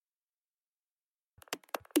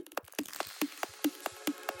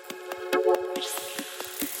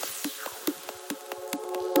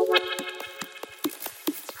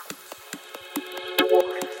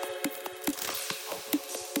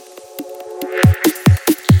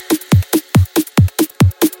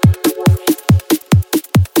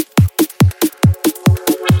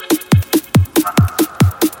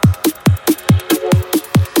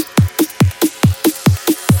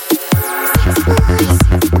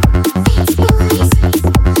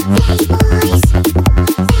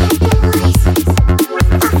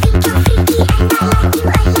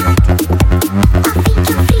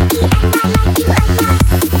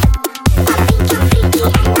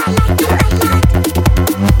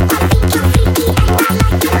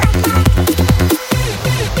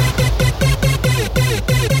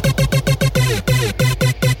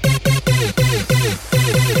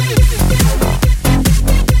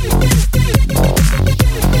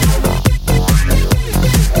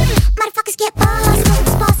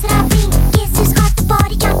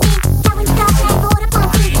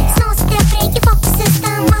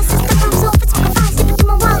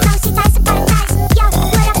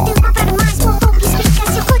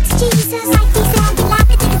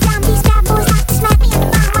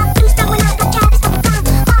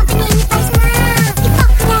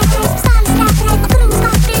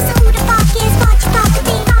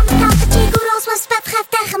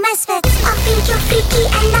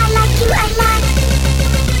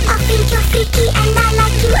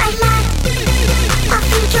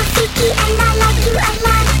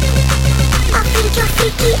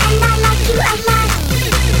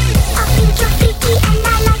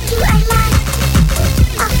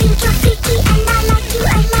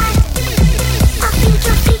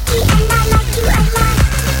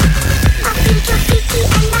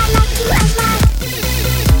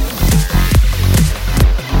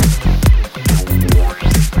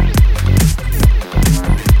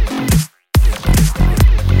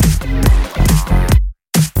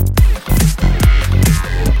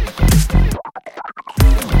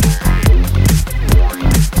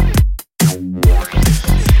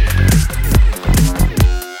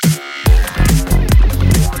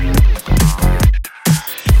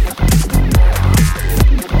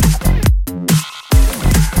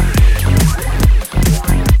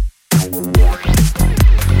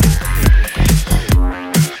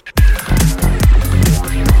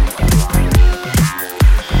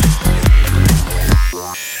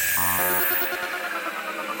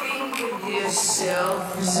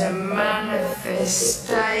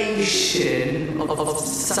vision of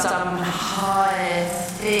some higher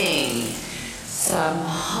thing, some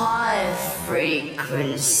higher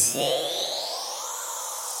frequency.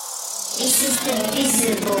 This is the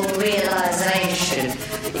visible realization.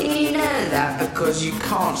 You know that because you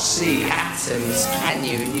can't see atoms, can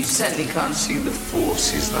you? And you certainly can't see the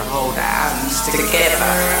forces that hold atoms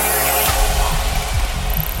together.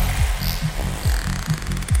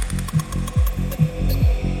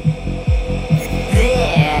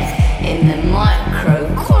 In the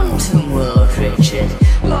micro-quantum world, Richard,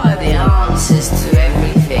 lie the answers to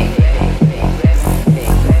everything.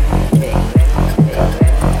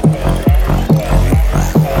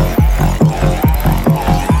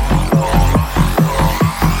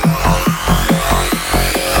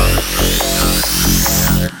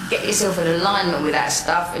 Get yourself in alignment with that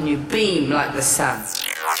stuff and you beam like the sun.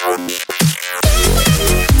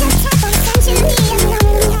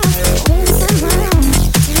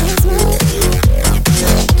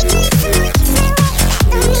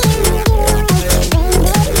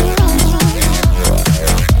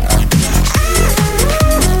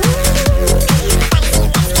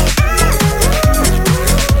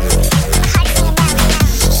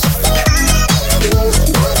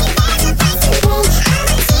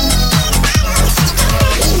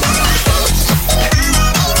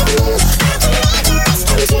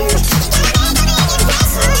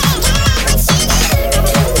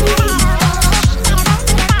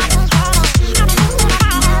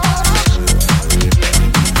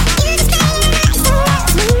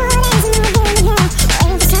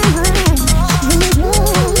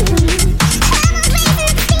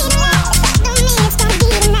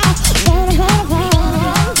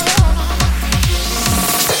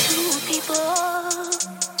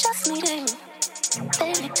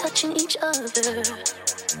 Touching each other,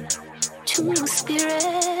 two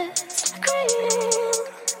spirits agreeing,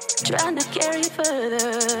 trying to carry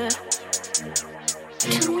further.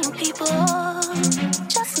 Two people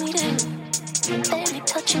just meeting, barely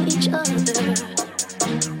touching each other.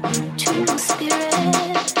 Two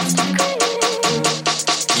spirits agreeing,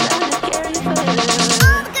 trying to carry further.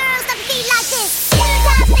 All the girls love to be like this.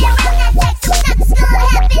 Anytime they around that text, nothing's gonna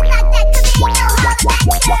happen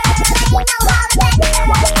like that. 'Cause ain't no holler back, girl. Ain't no holler back,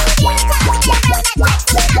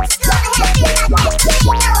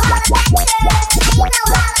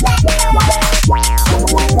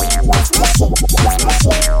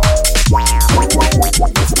 girl.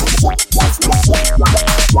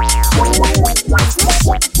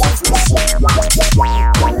 Wow.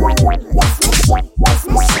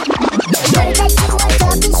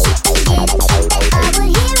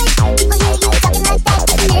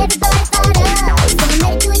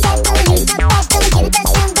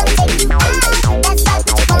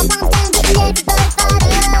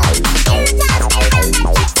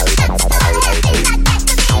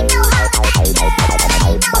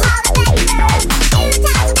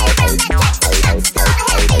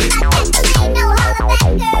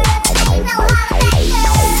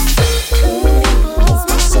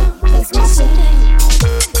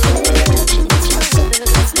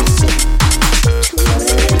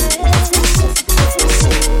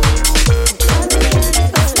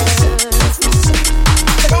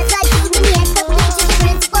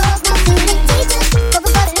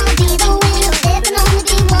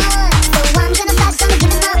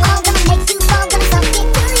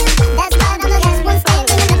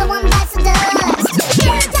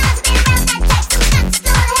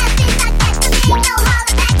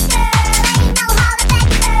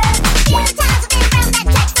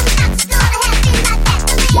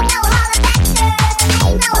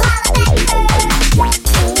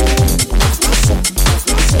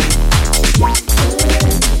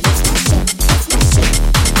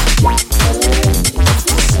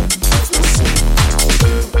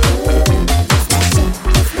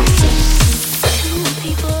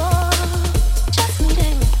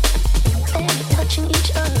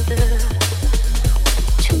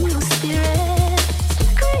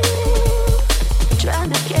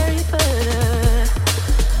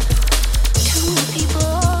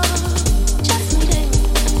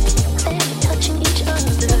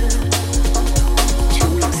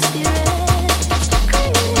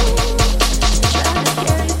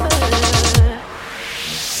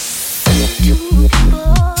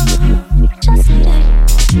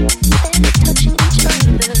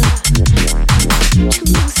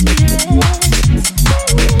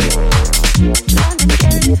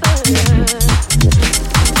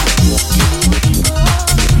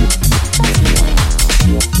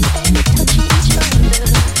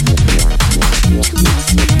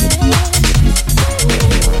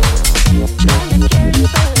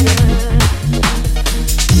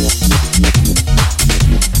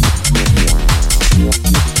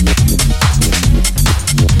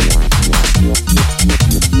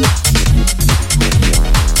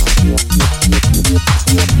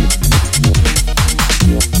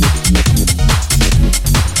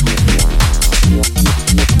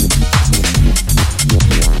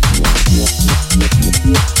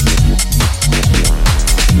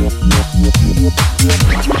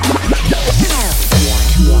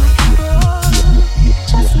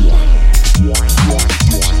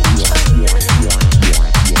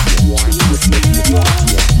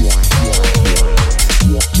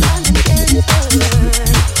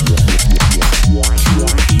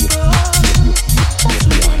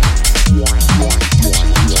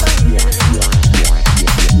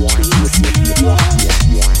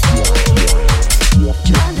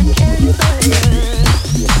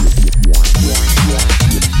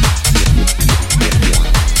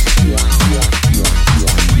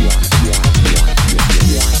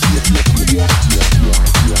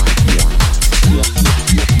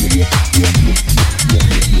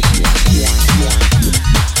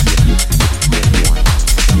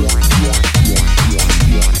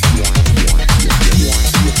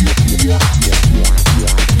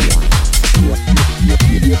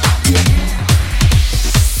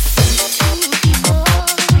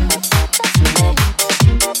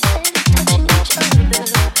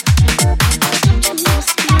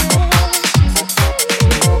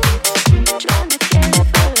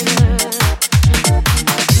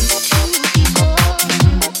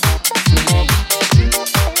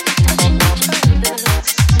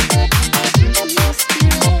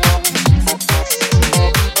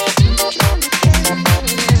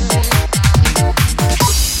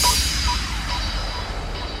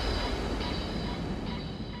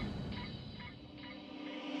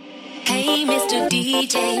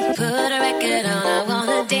 record on, I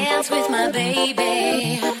wanna dance with my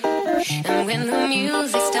baby. And when the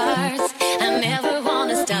music starts, I never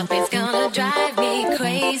wanna stop. It's gonna drive me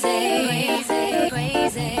crazy, crazy,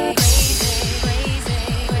 crazy, crazy.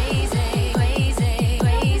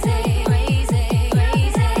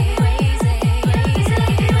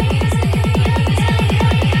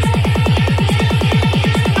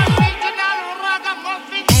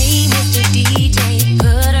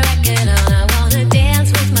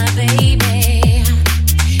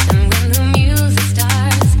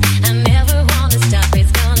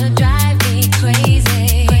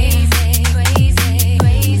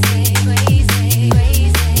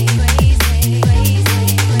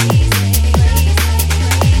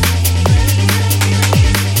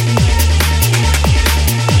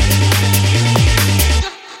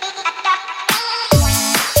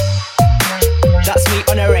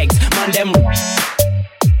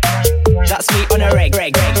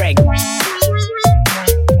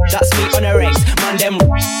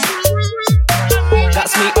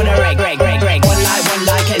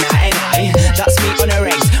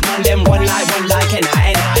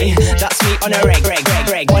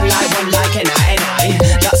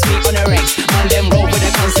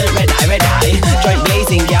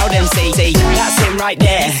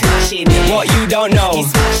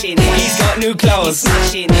 Clothes,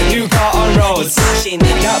 new car on roads,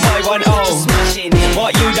 that boy 1-0.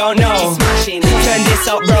 What you don't know, turn this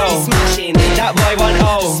up bro, that boy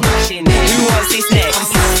 1-0. Who wants this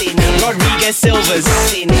next? Rodriguez Silvers,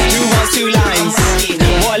 who wants 2 lines?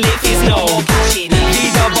 What lift is no,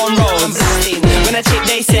 V-dub on roads. When I chip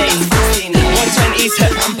they say 120's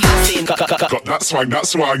hurt, I'm passing. Got that swag, that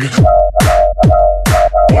swag.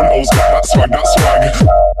 1-0's got that swag, that swag.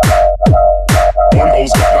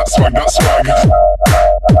 1-0's got that swag, that swag.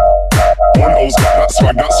 1-0's got that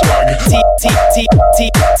swag, that swag.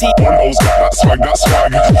 1-0's got that swag, that swag.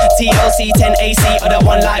 TLC 10 AC or the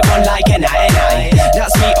one like NI.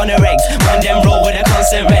 That's me on the regs. Man them roll with a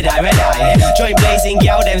constant red eye. Joint blazing,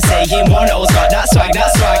 y'all them saying 1-0's got that swag,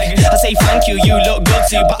 that swag. I say thank you, you look good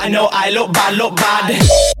too, but I know I look bad, look bad.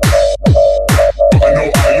 But I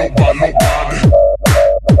know I look bad, look bad.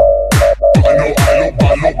 But I know I look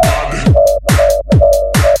bad, look bad.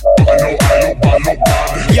 I know I look bad, look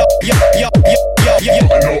bad. Yo.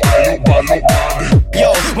 I know I look bad, look bad. Yo,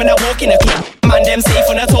 when I walk in the club, man them safe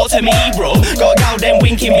when I talk to me, bro. Got gal them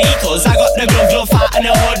winking me, cause I got the glove hat and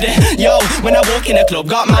the hood. Yo, when I walk in the club,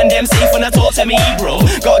 got man them safe when I talk to me, bro.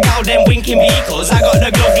 Got gal them winking me, cause I got the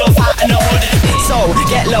glove hat and the hood. So,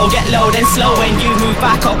 get low, then slow. When you move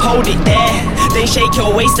back up, hold it there. Then shake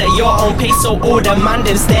your waist at your own pace, so all the man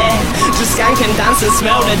them stare. Just skank and dance and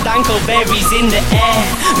smell the danko berries in the air.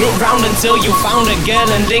 Look round until you found a girl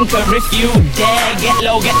and link her if you dare. Get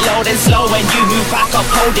low, then slow. When you move back up,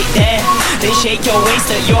 hold it there. Then shake your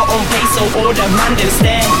waist at your own pace, so all the man them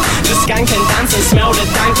stare. Just skank and dance and smell the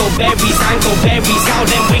danko berries. Out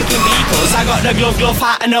them winking me, cause I got the glove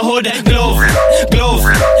hat and the hood. Glove,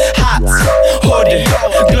 hat, hood.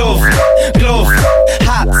 Glove,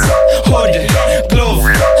 hat, hood.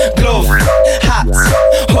 Glove, hat, hood. Glove, hat, hood. Glove, hat,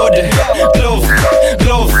 hood.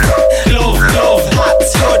 Glove, hat, hood. Glove, hat,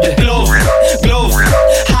 hood.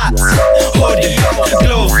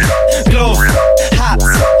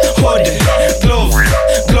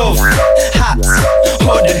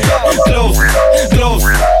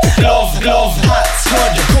 Glove, hat,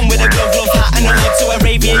 hood. Come with a glove hat and a hood to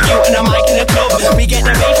Arabian you and a mic in the club. We get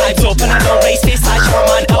the rave hyped up and I don't race this. I show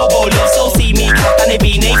man elbow love, so see me and it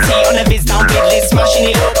be Nate on a viz down big list, smashing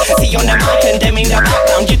it up. See on the mic and them in the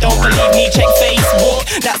background. You don't believe me? Check Facebook.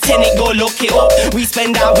 That's 10 it, go look it up. We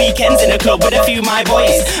spend our weekends in the club with a few my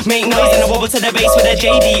boys. Make noise and a wobble to the bass with a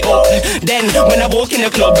JD up. Then when I walk in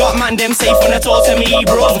the club, got man them safe when I talk to me,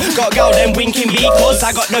 bro. Got gal them winking me, cause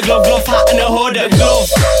I got the glove hat and the hood.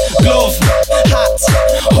 Glove, hat,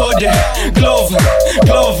 hood. Glove,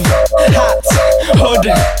 hat, hood.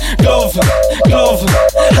 Glove, hat, hood. Glove,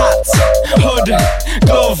 hat, glove, hat, hood.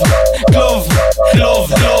 Glove,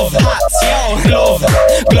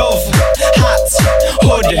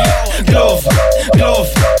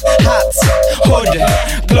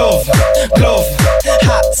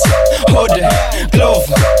 hat, hood. Glove,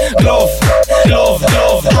 hat, hood.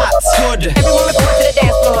 Glove, hat, hood. Everyone report to the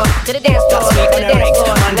dance floor, to the dance floor, to the dance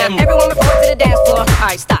floor. Everyone report to the dance floor.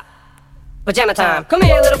 Alright, stop. Pajama time. Come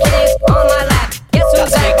here, little kitties, on my lap. Guess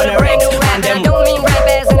who's back with a brand new rap? And I don't mean rap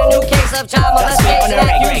as in a new case of child molestation.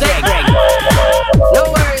 No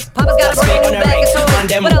worries, Papa's got a brand new bag of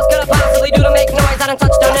toys. What else could I possibly do to make noise? I done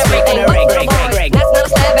touched on everything but little boys. That's not a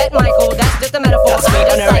stab at Michael, that's just a metaphor. I'm just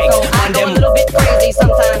psycho, I go a little bit crazy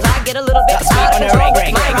sometimes. I get a little bit out of control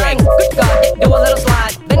with my rhymes. Good God.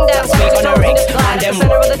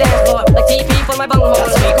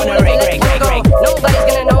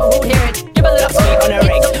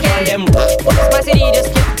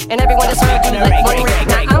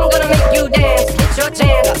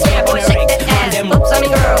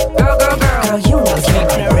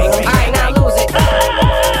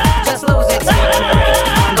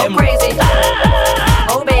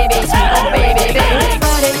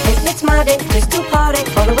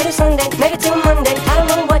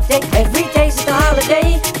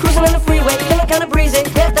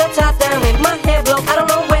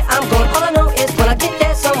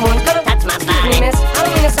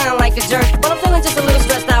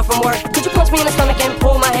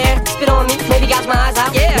 my eyes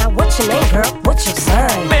out. Yeah. Now what's your name, girl? What's your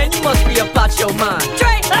sign? Man, you must be about your mind.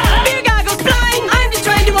 Trey, beer goggles flying. I'm just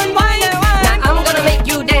trying to unwind. Now I'm gonna make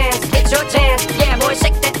you dance. It's your chance. Yeah, boy,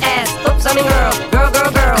 shake that ass. Oops, I mean girl. Girl,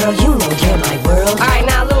 girl, girl. Girl, you know you're my world. All right,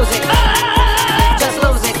 now lose it. Just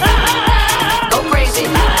lose it. Go crazy.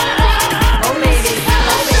 Oh, baby.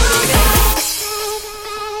 Oh, baby.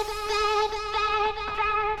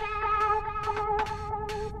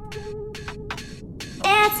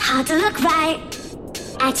 It's hard to look right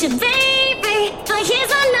at you, baby, but here's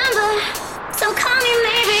my number, so call me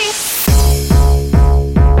maybe.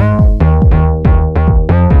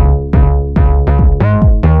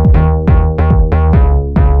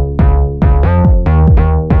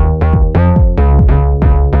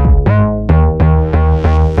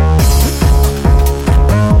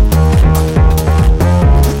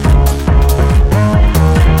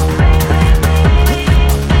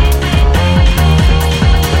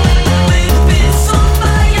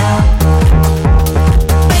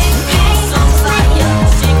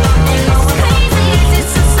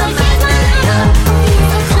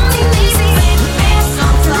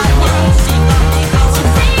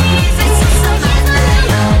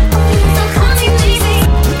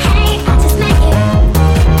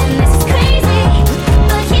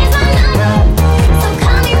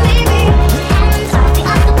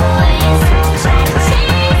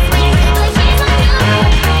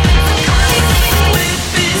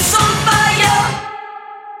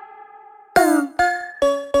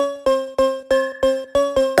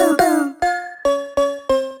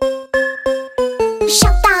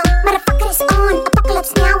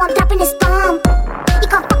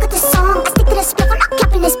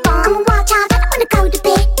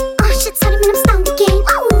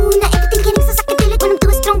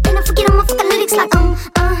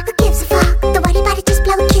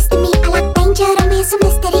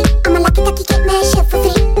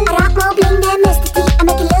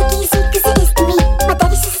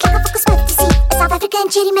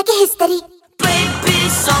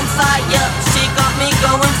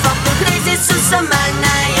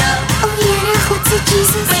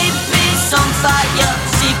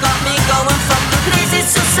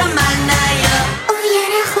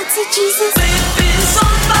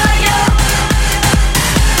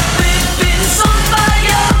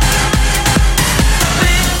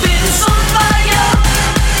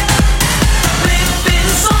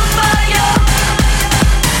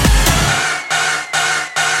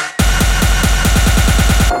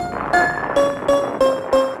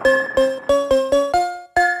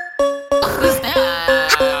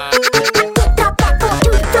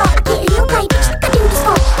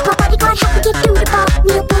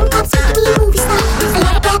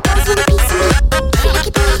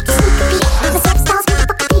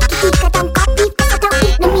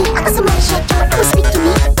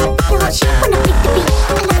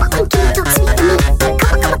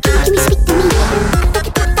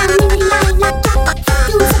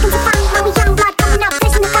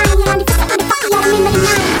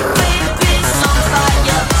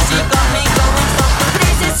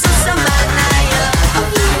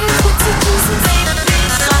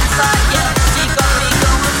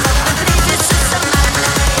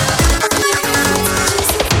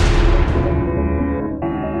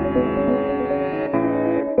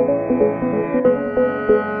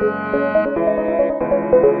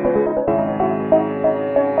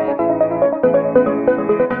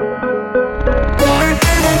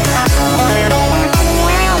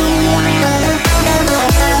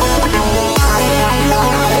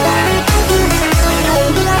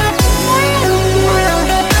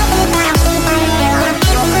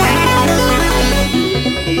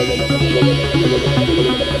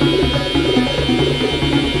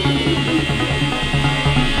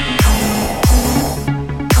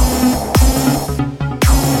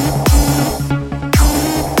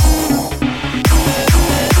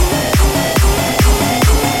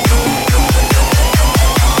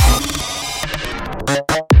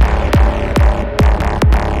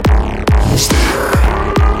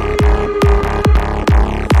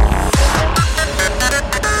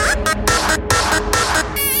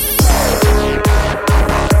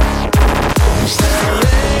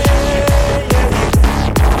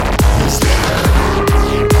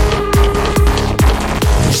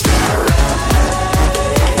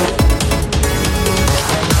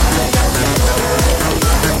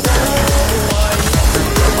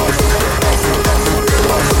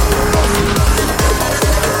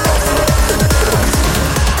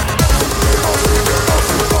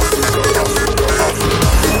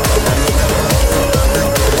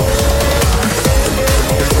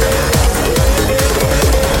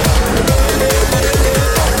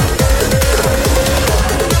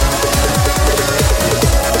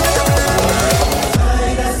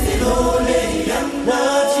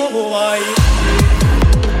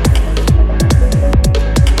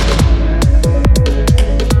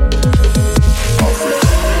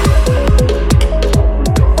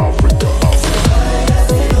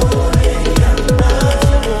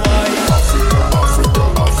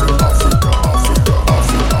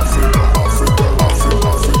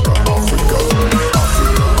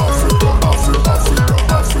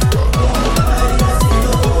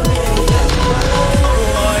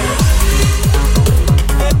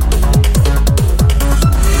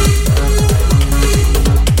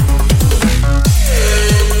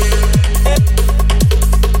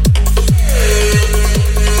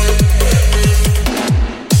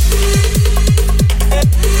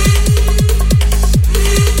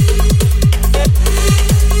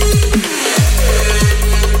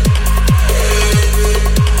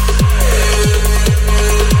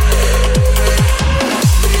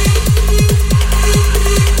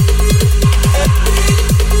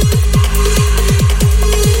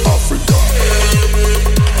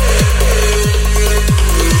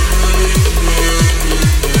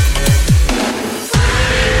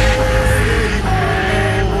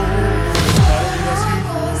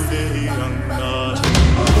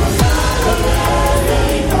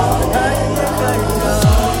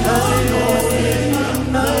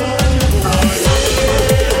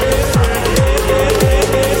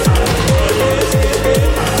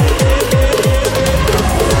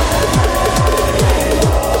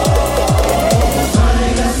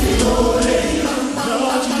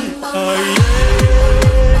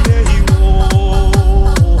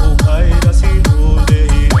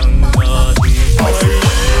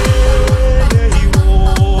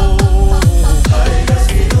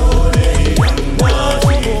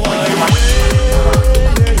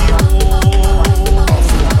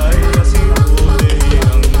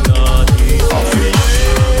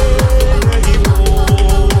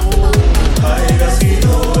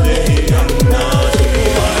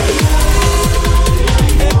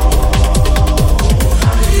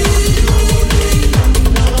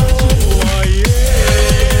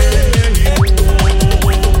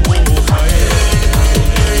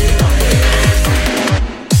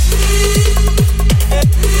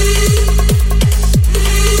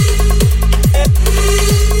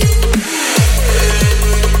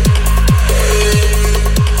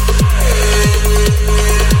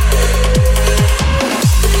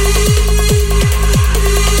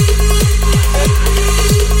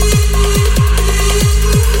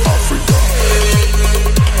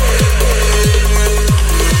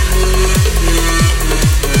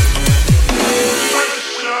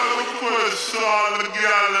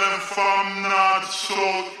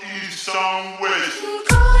 south, east and west.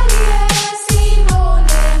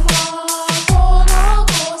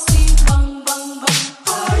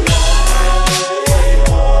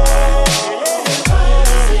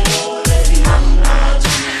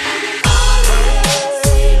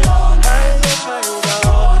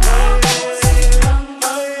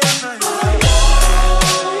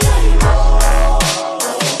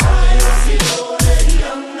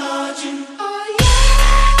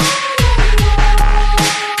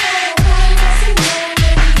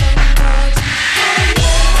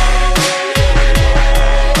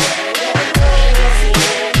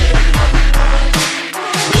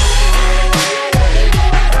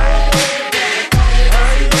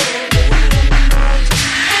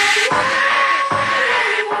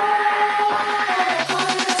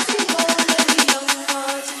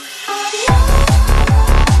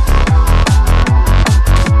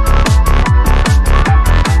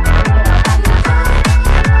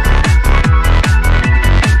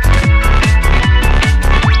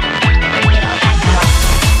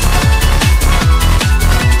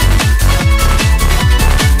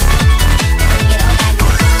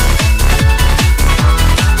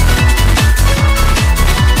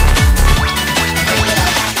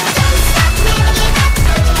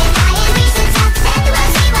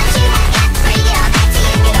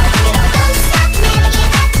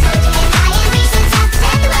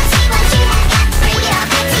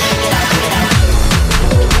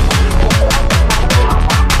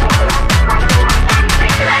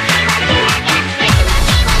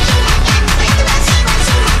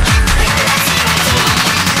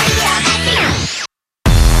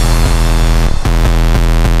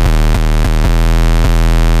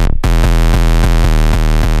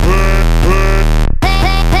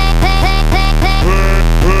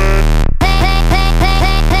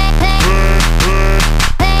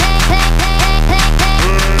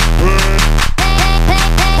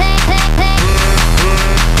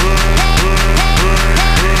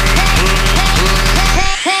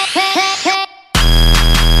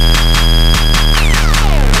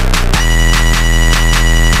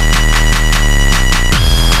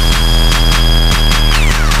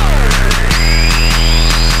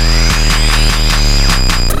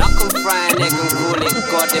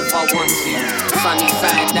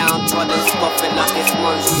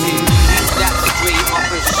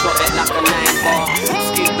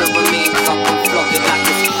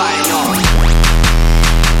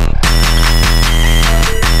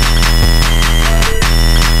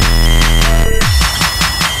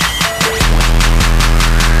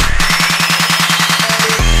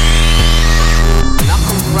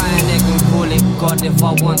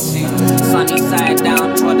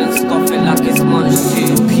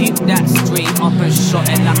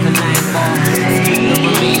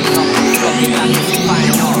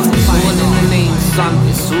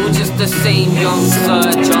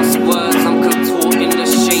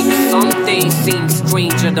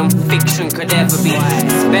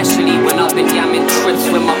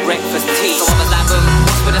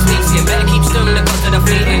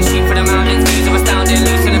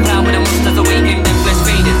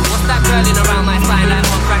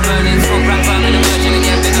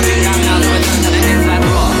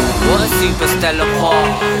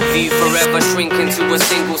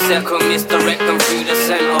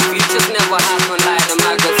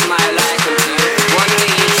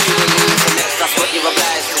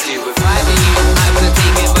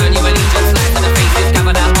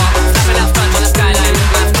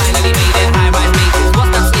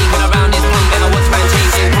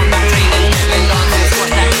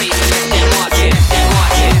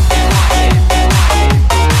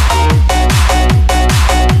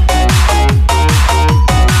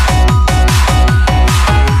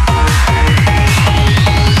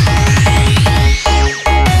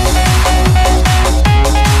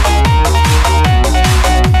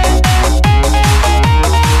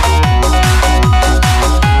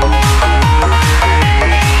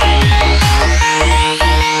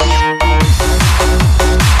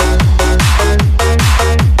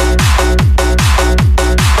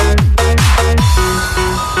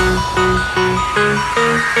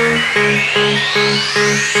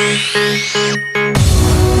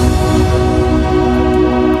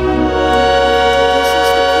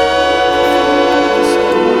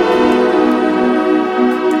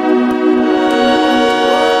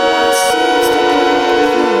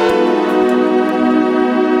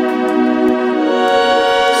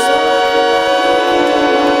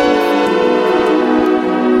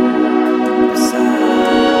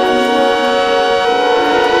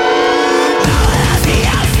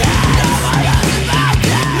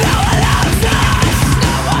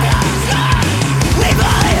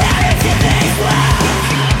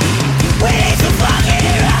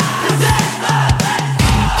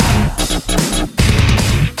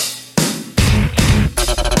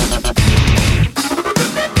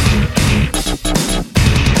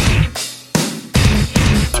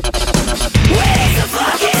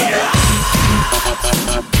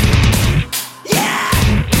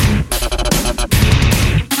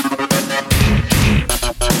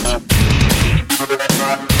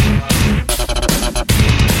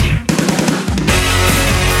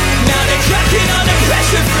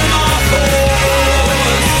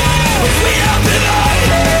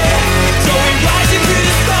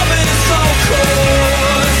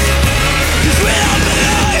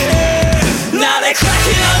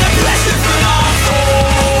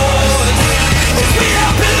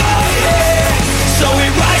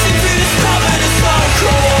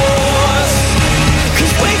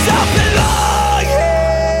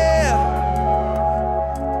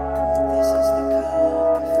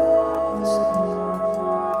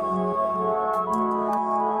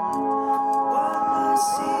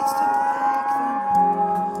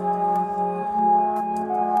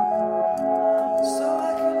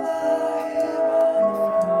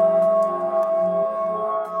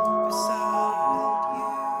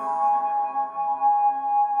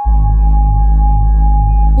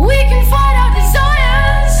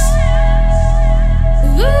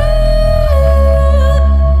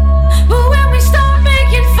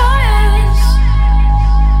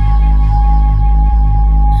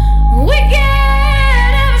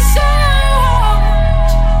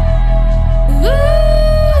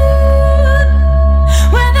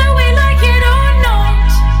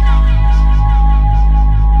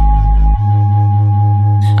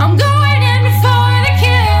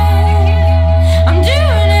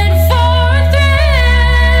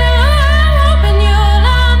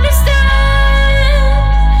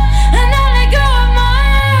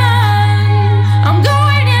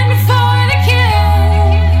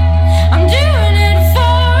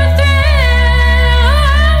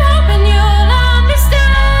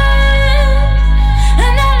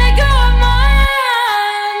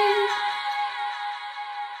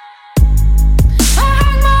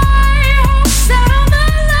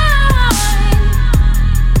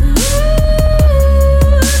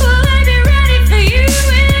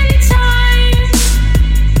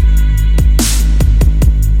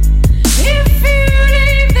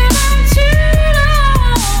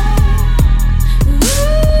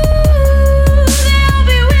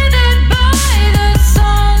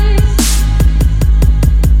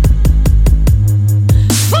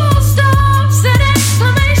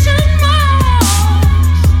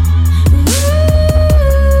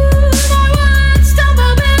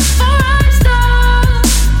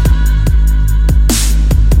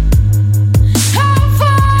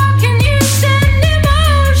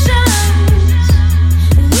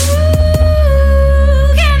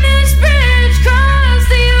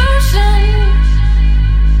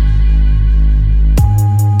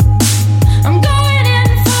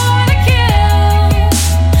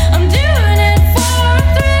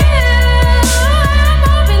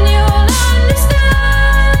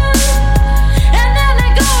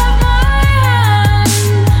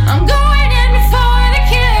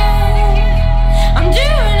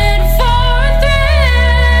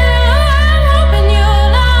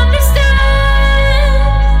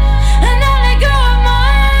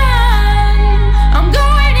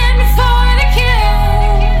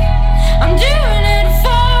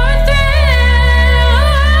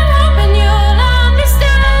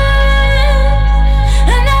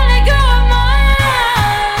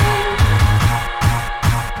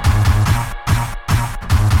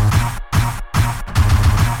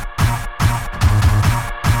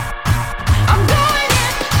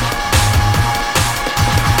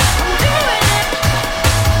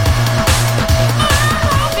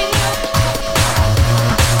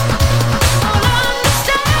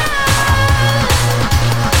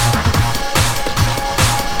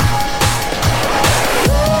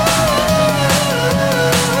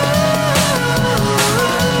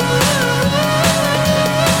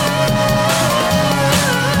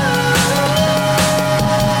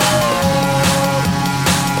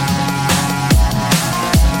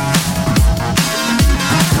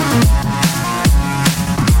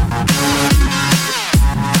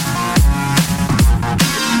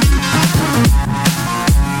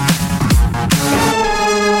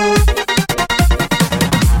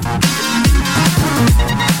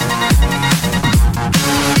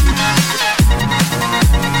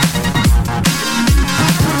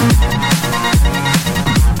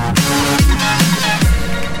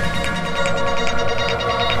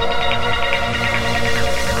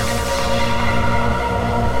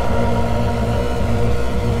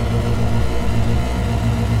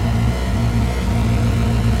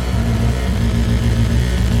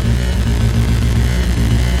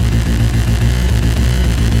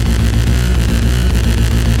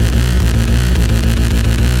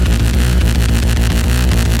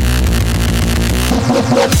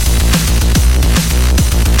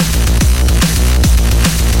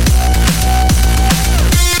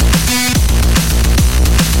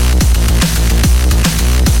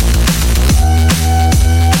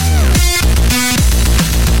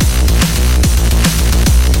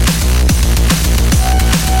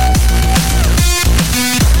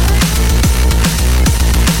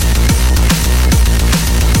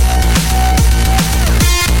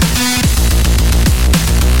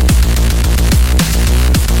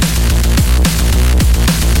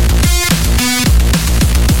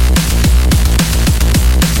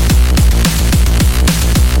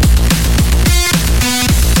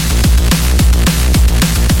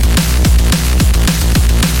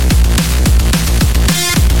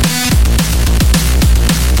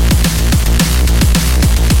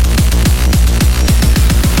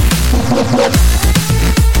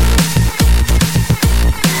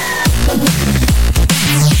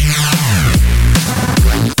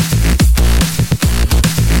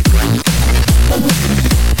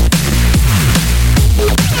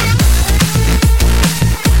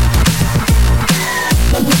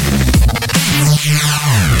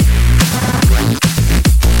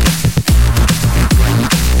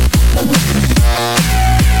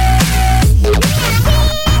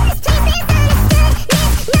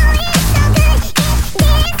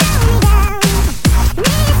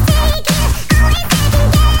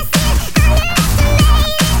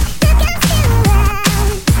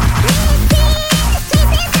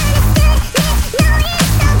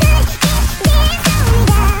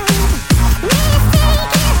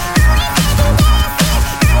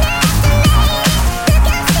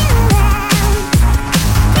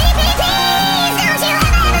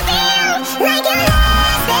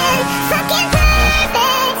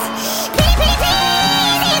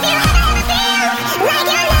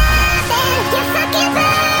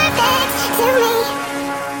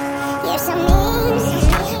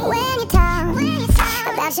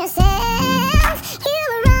 yourself, you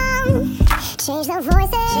were wrong. Change the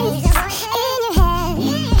voices in your head.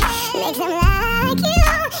 Make them like you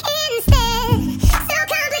instead. So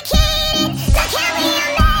complicated, look how we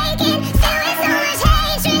are making. Filled with so much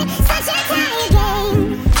hatred, such a tired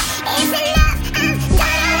game. It's enough, I've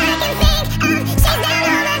done all I can think of. Chase down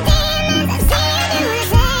all the demons, I've seen you do the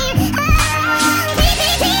same. Oh,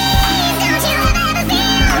 please, don't you ever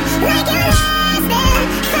feel like you're less than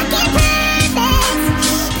fucking perfect.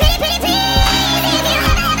 Pretty, pretty, pretty.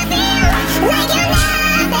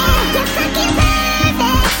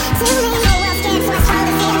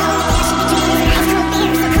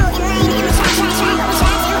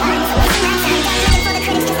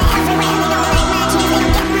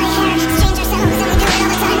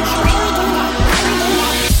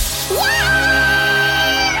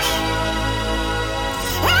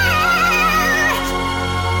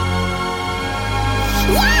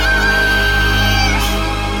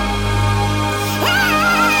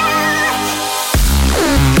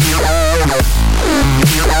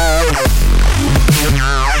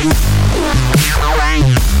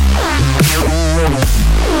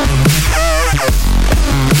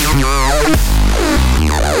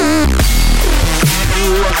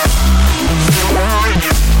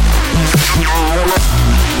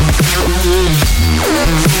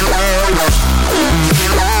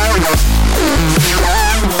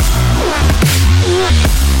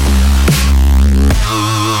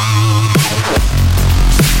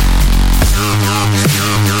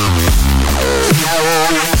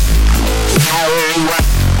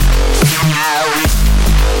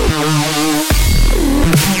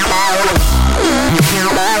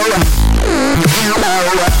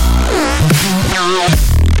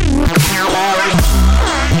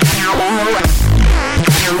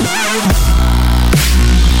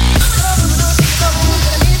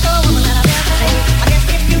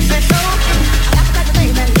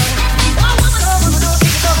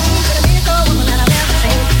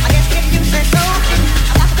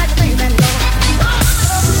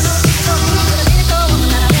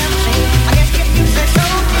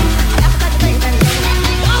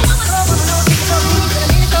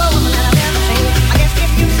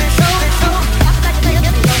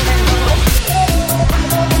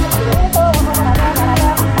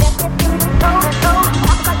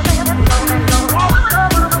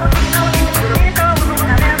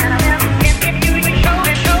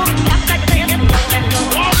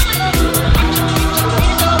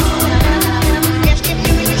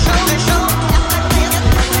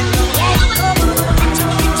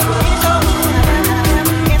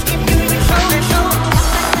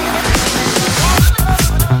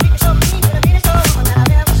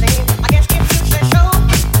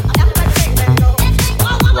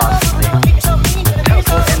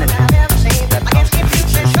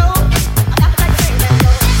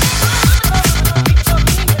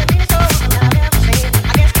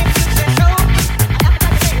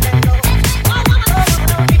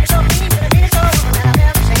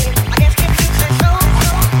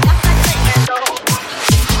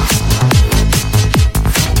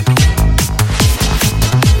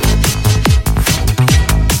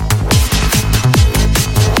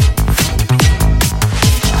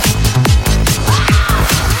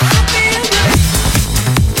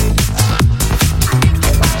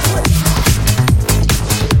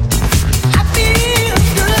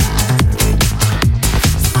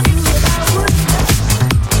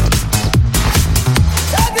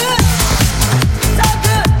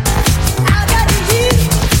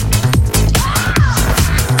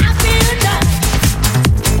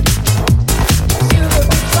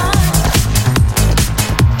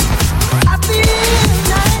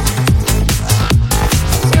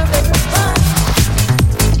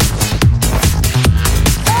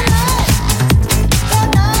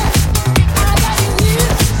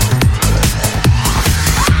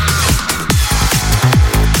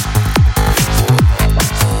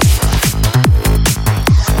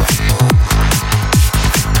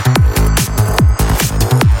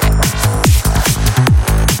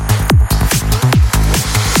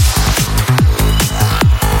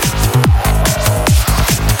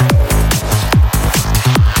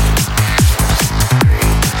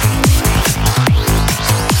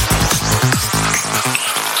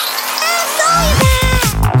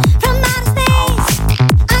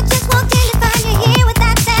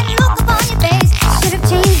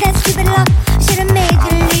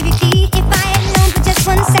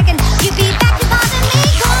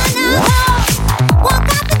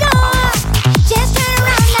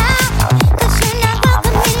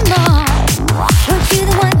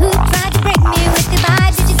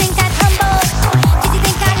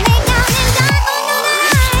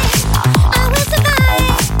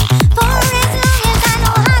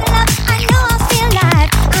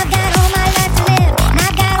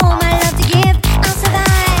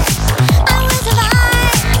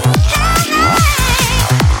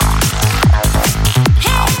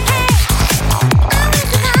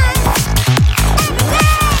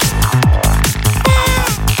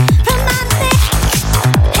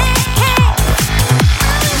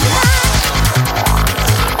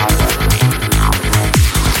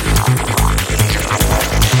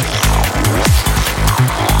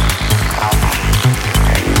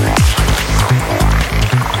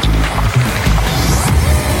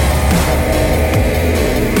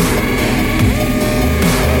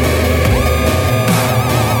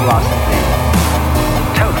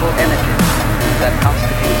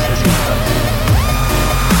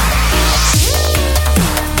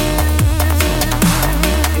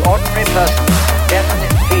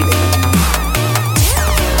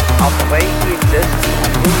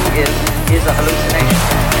 is a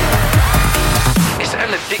hallucination. It's an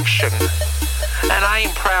addiction, and I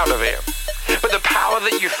ain't proud of it. But the power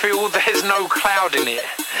that you feel, there's no cloud in it.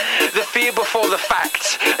 The fear before the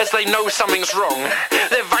fact, as they know something's wrong.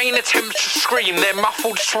 Their vain attempts to scream, their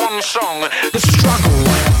muffled swan song. The struggle,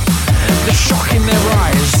 the shock in their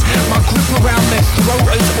eyes, my grip around their throat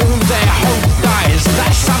as all their hope dies.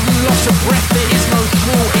 That sudden loss of breath, there is no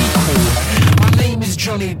thrill equal. My name is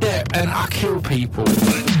Johnny Depp and I kill people.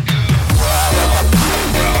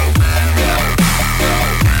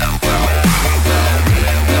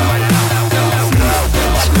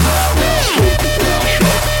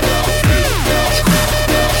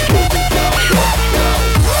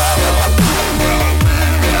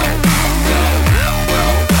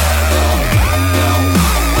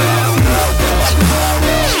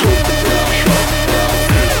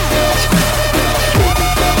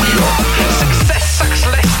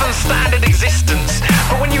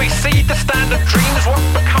 Standard dreams, what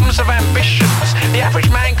becomes of ambitions? The average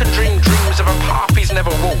man can dream dreams of a path he's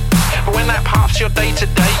never walked, but when that path's your day to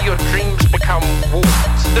day, your dreams become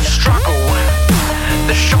walked. The struggle,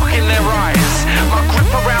 the shock in their eyes, my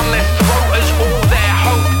grip around their throat as all their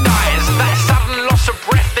hope dies. That sudden loss of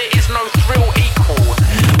breath, there is no thrill equal.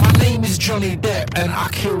 My name is Johnny Depp and I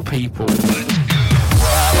kill people.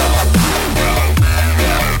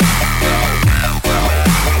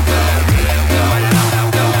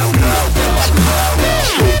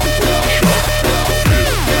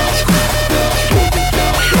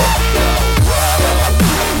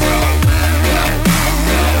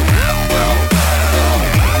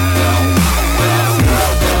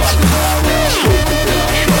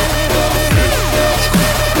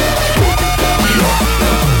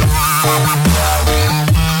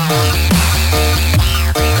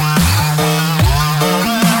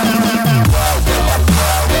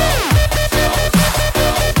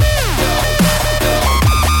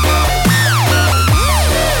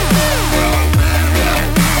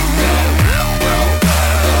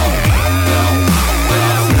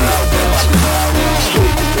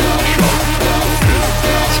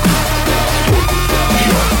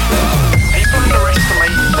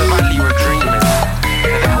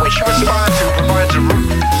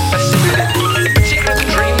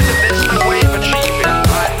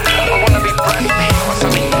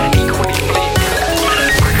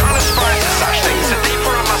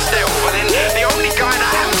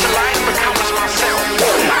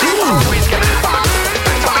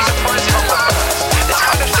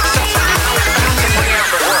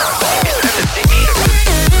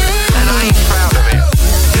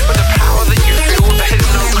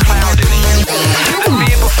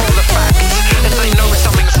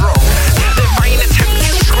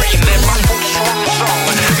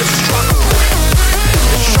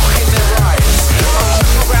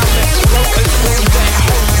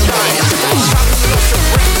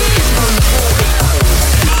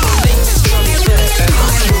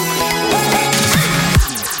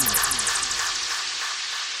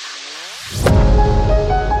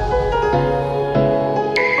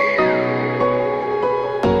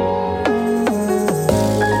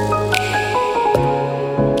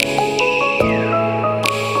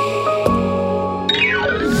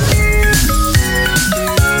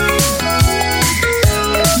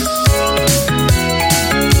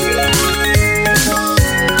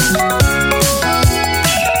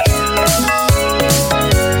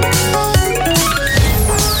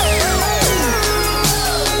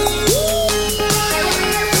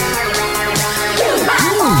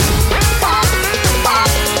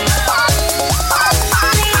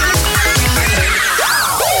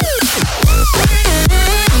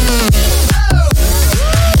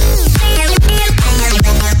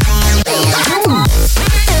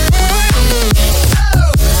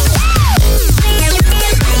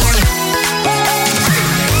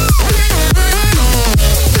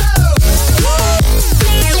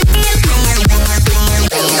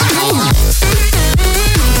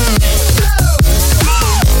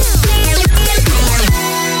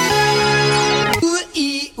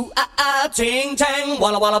 Ting tang,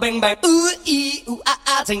 walla walla bang bang. Ooh ee ooh ah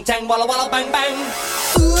ah, ting tang, walla walla bang bang.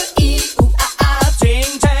 Ooh ee ooh ah ah,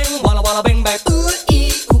 ting tang, walla walla bang bang. Ooh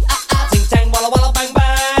ee ooh ah ah, ting tang, walla walla bang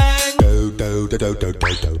bang. Do do do do do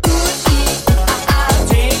do do.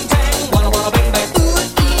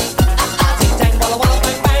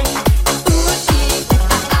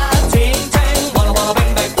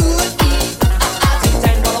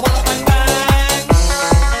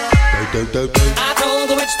 I told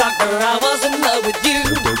the witch doctor I was in love with you.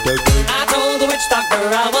 I told the witch doctor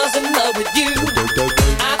I was in love with you.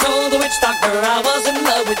 I told the witch doctor I was in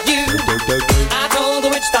love with you. I told the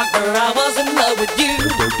witch doctor I was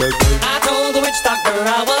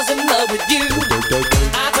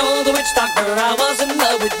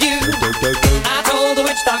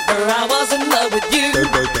I was in love with you.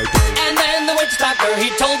 And then the witch doctor, he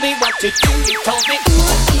told me what to do. He told me,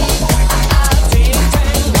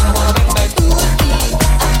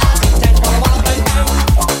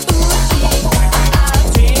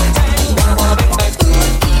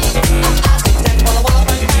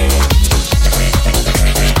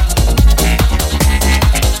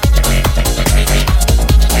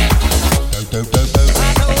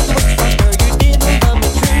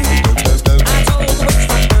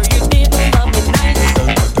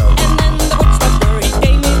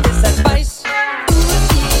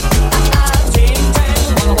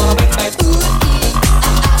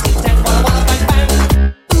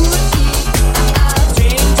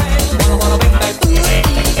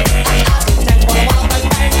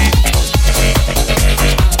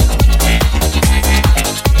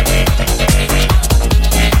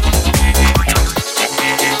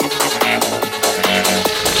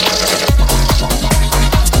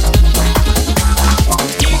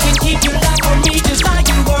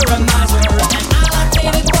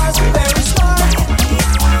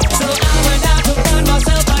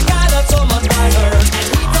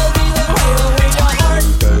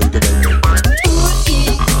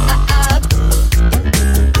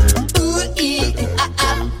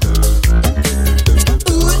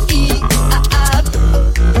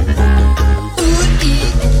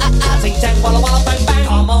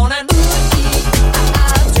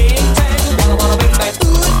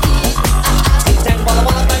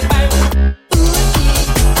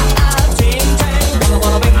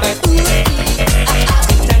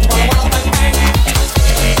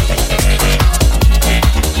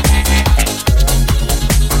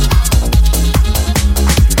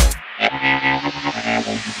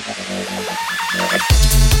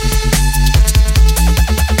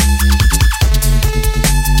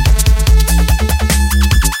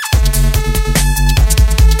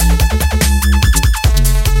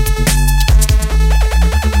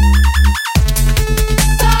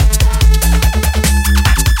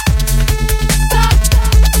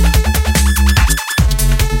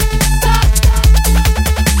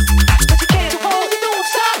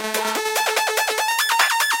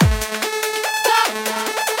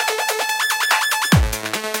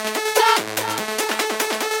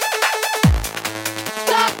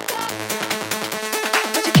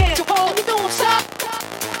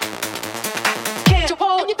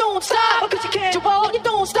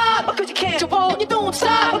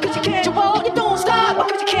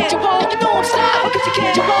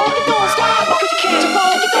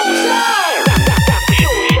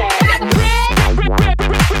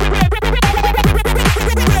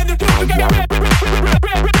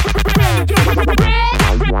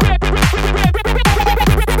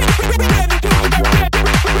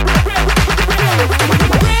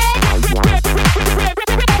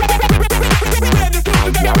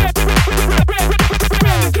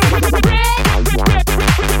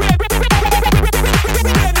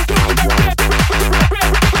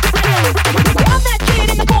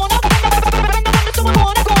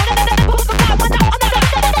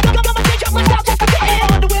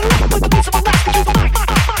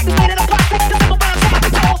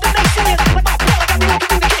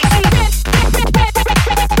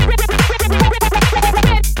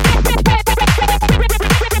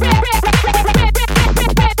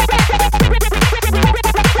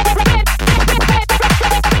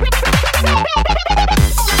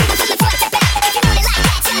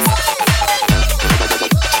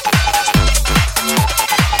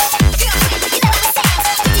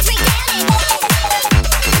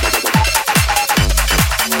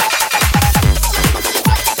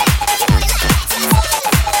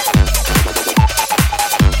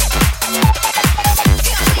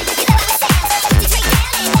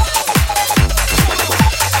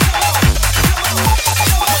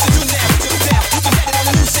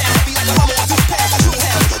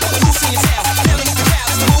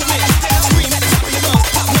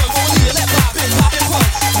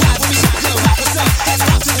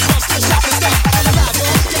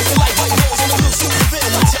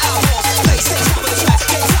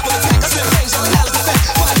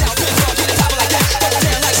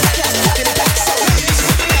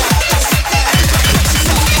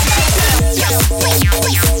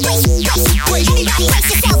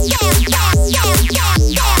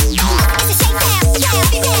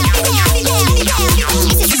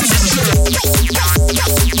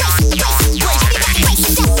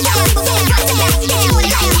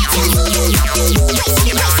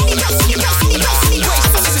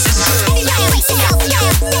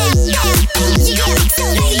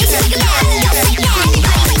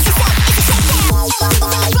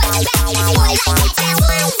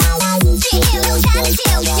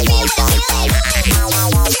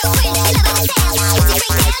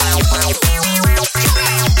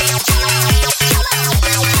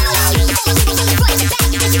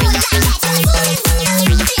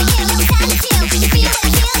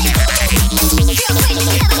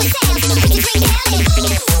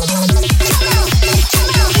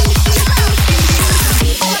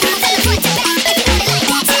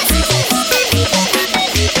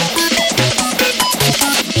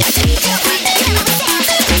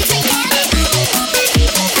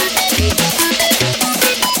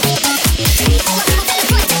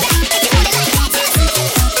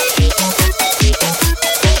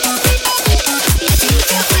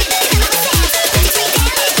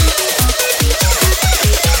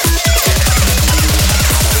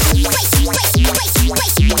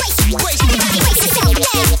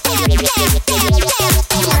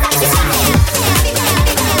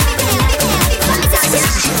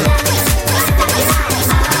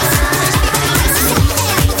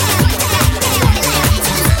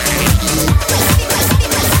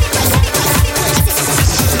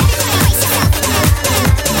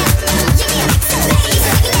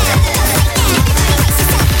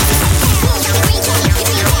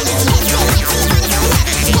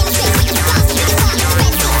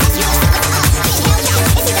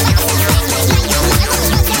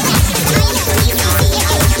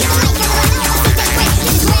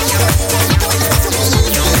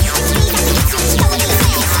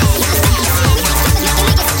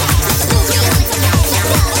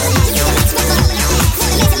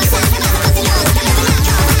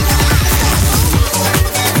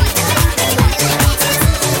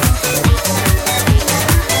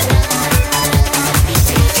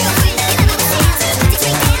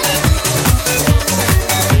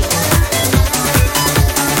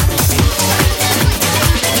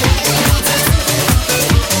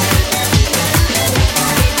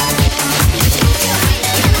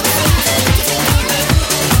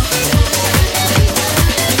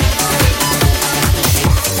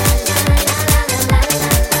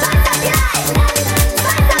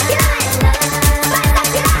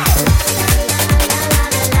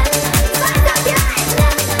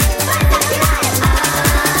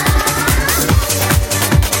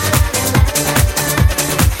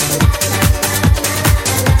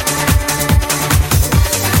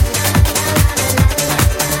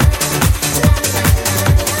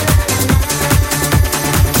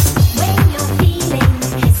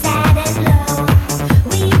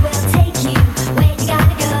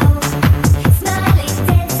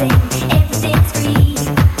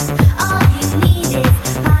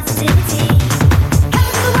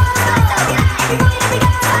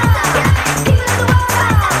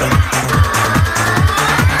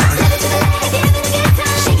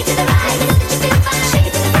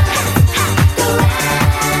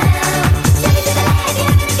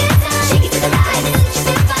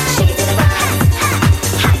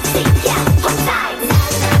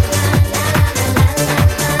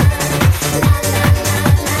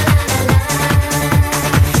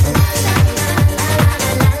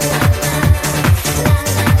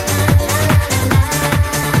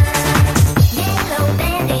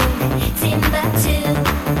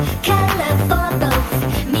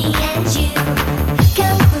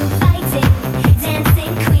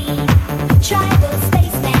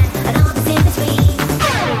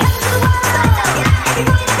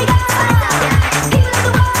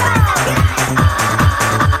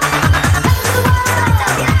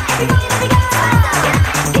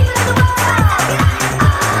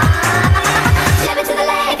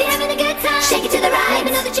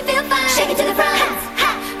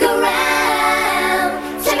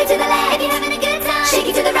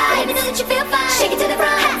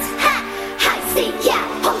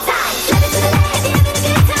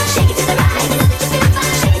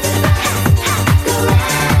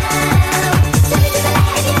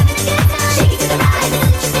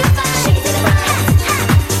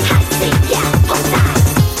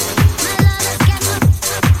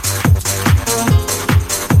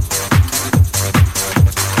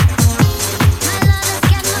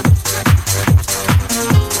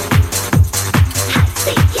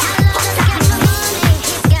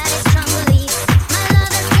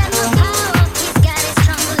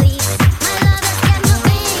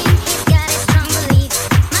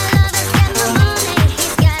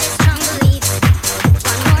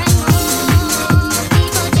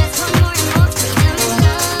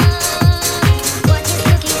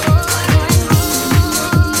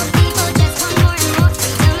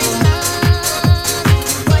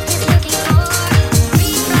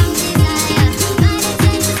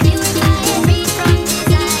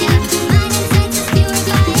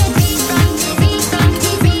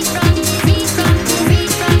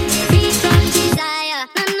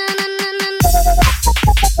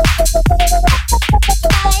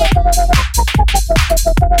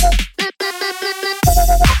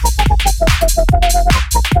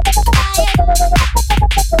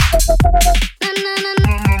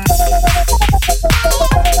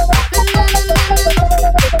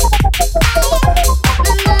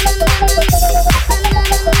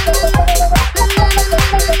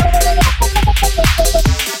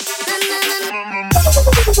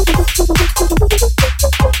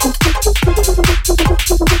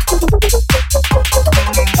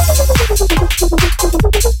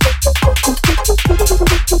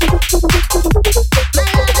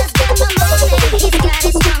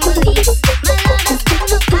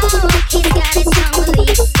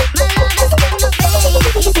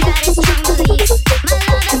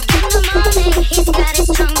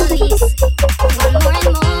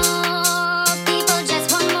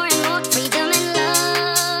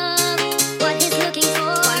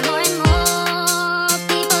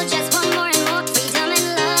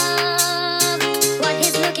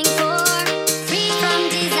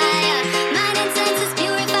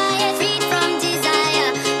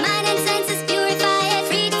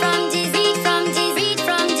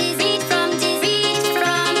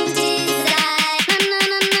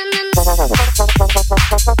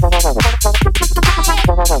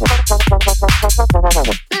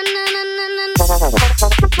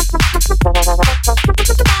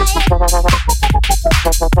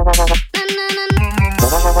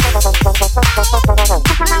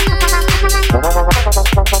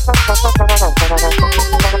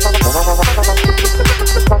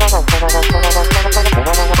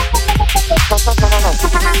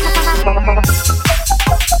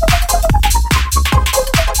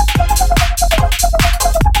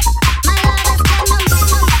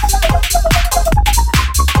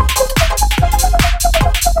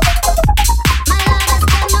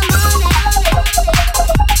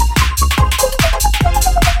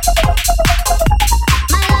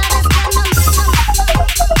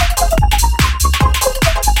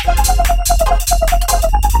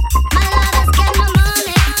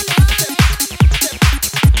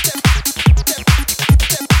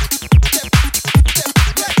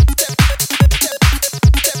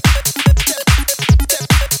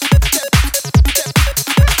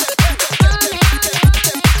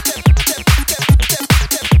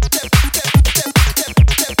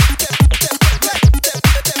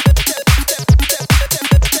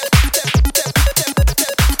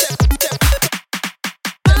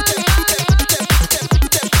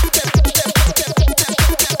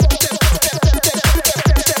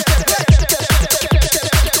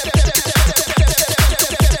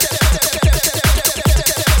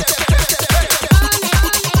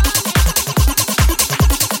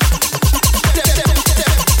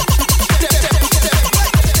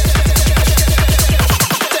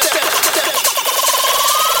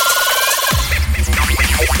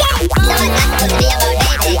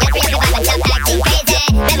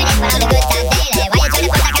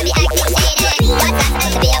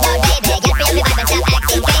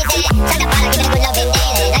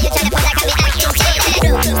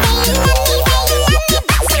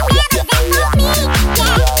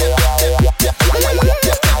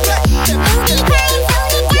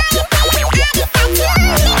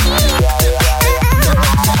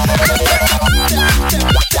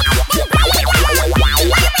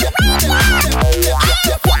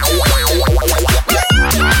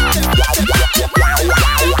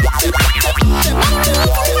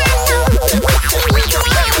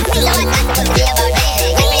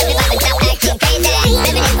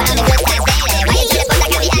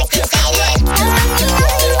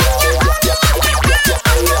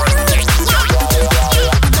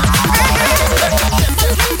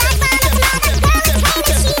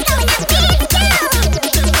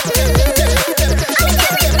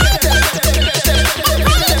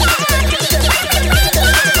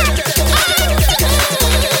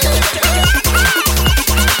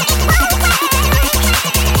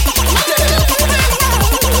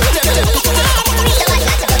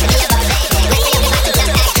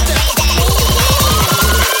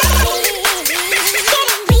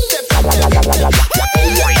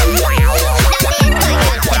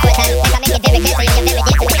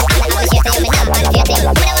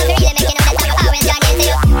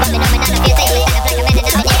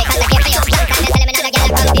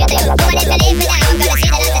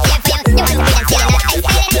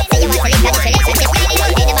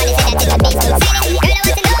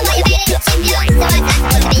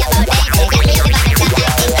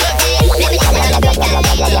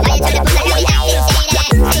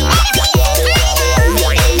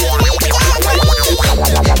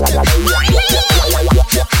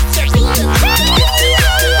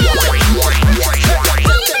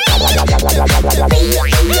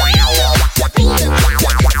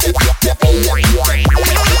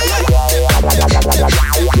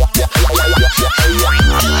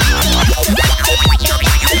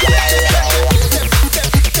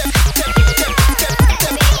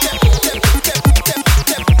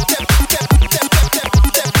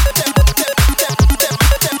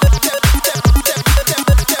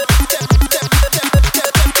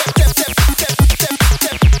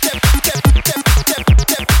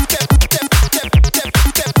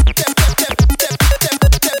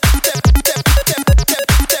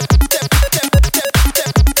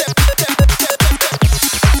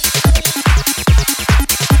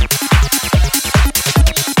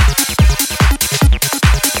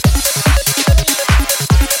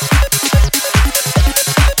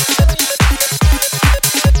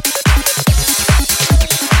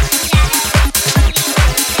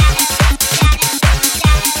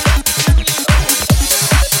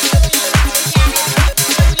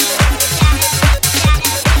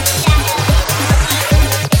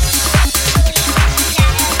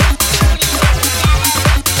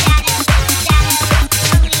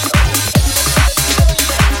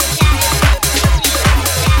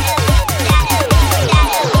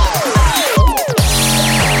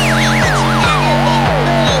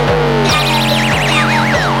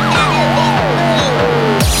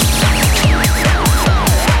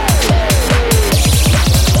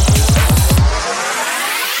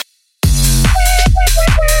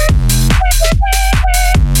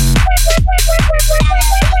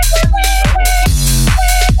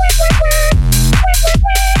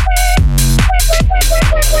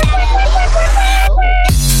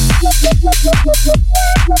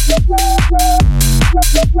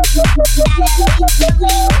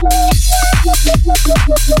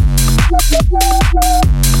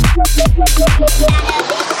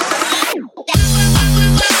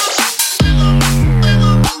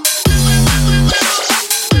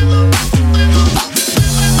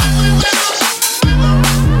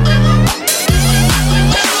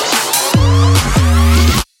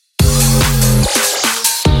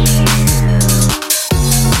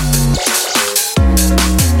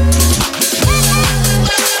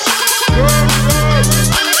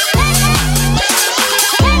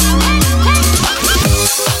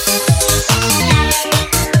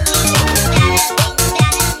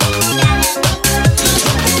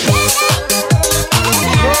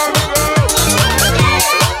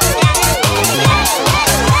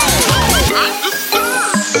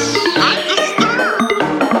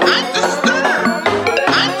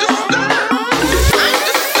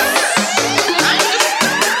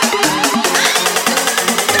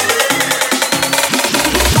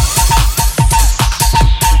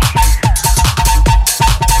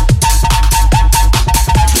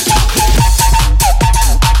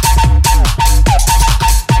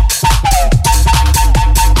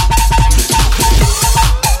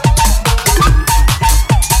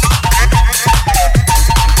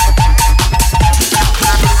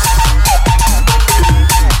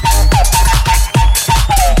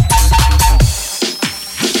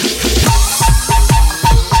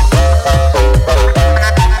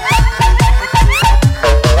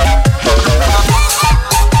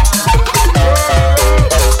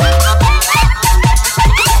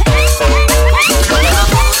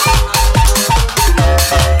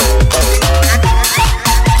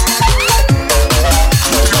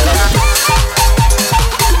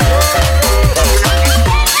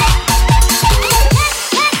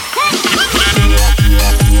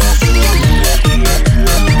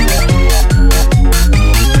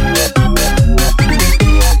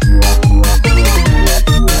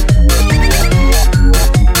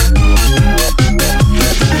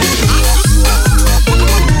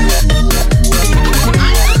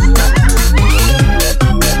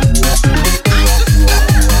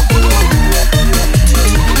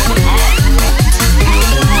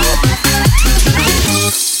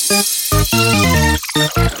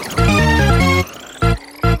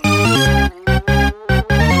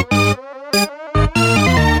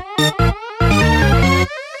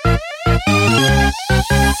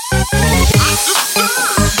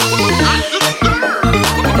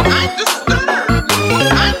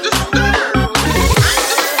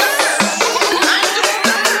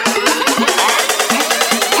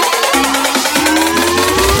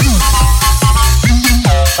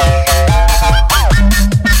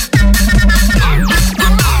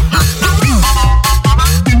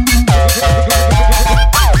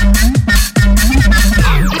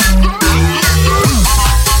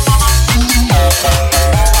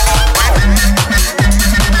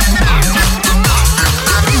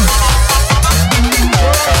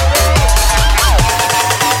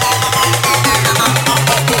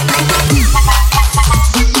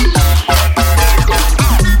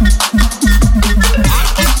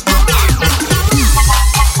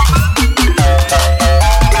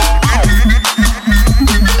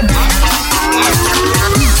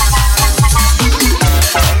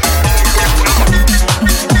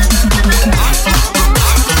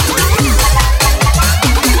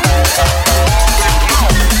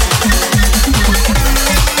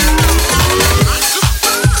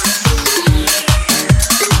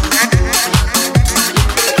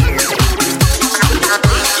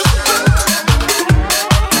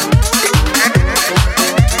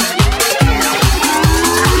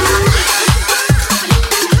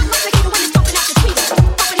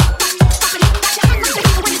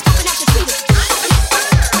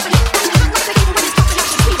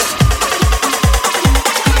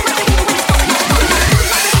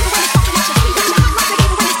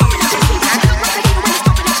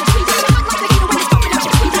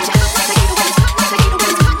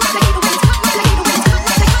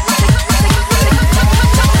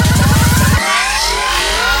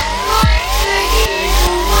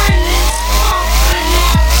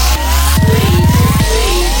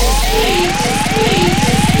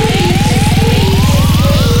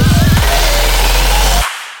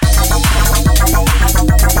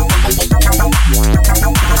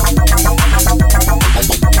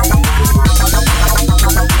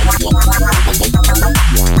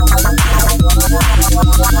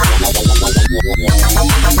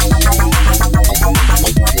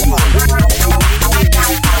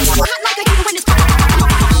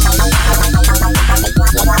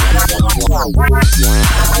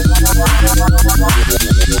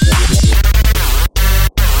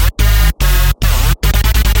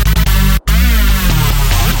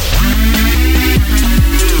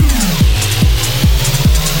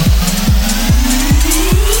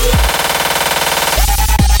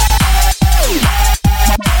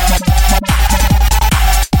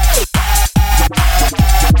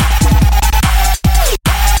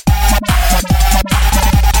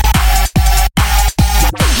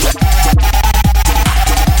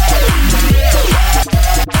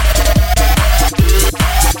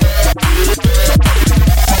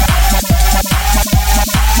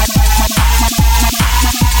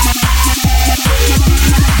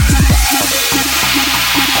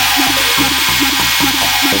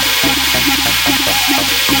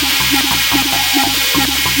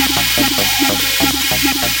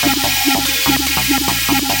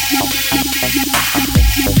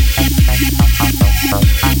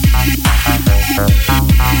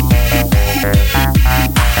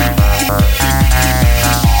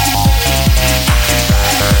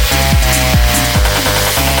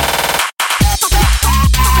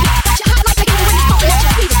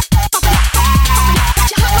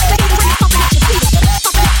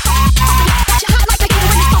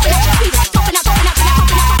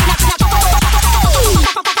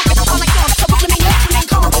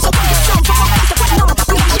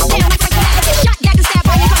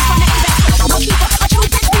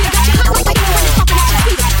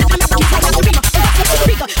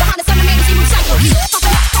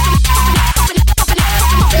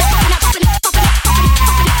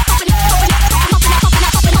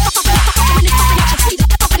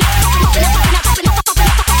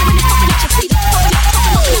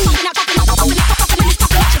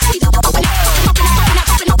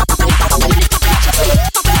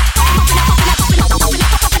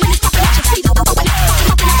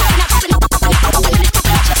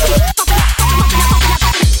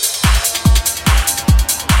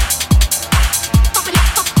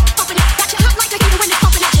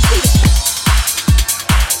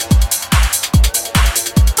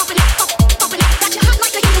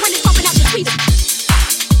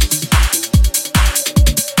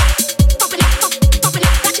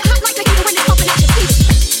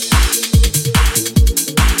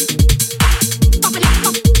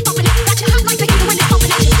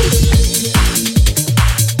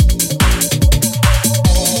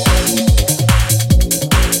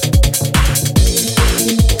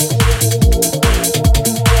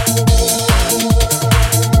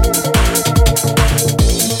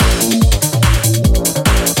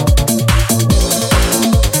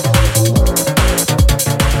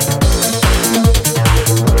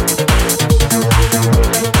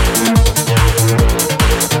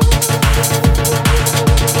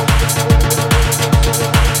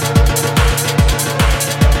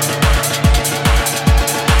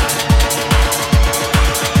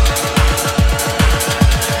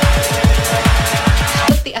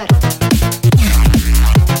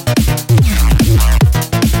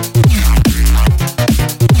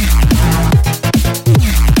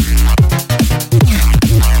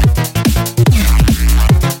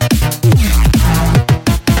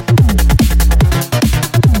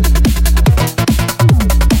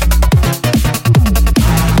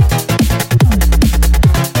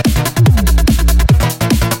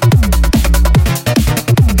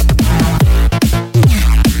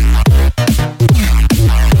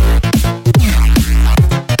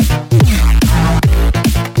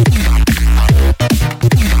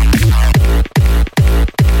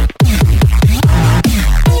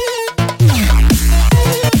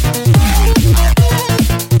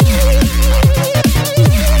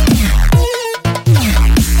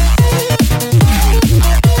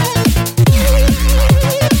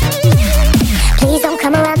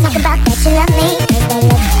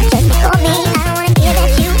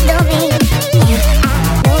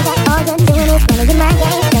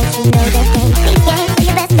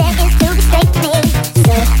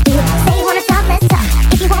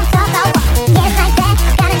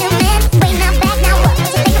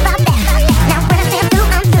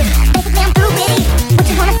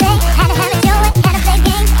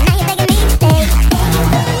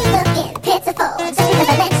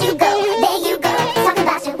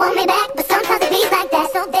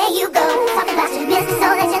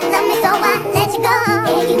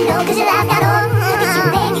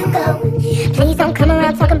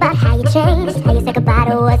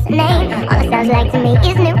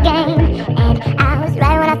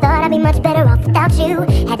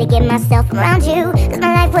 get myself around you, cause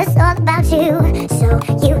my life was all about you. So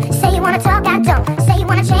you say you wanna talk, I don't. Say you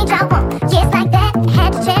wanna change, I won't. Just like that,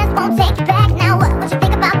 had your chance, won't take it back.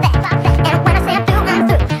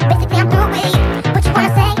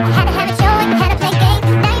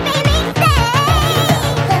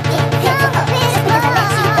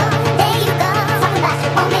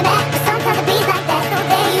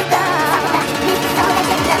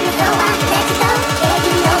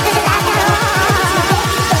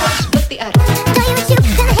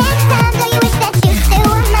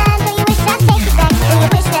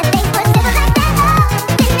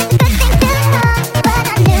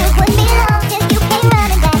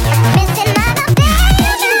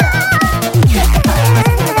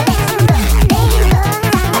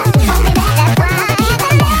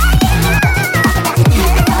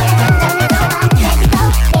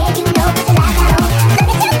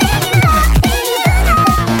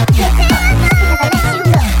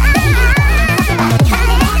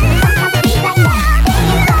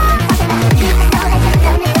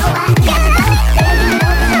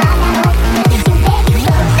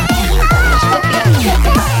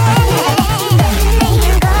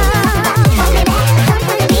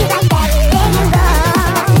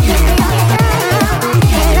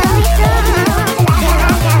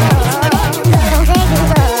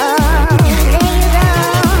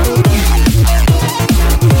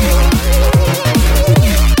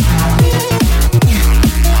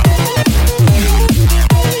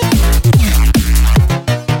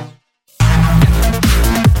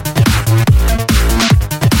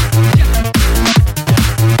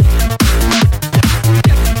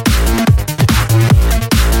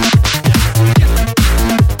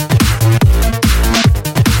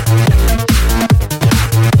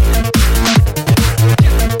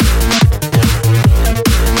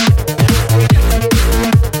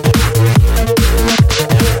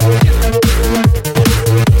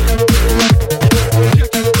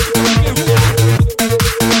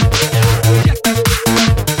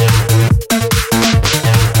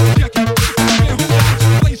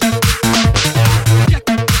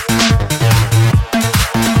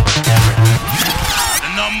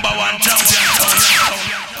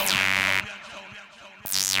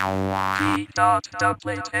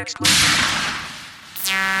 Dubplate exclusive.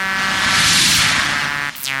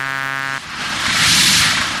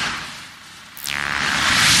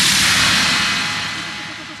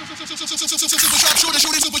 Super chop,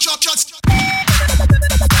 shooting, super chop shots.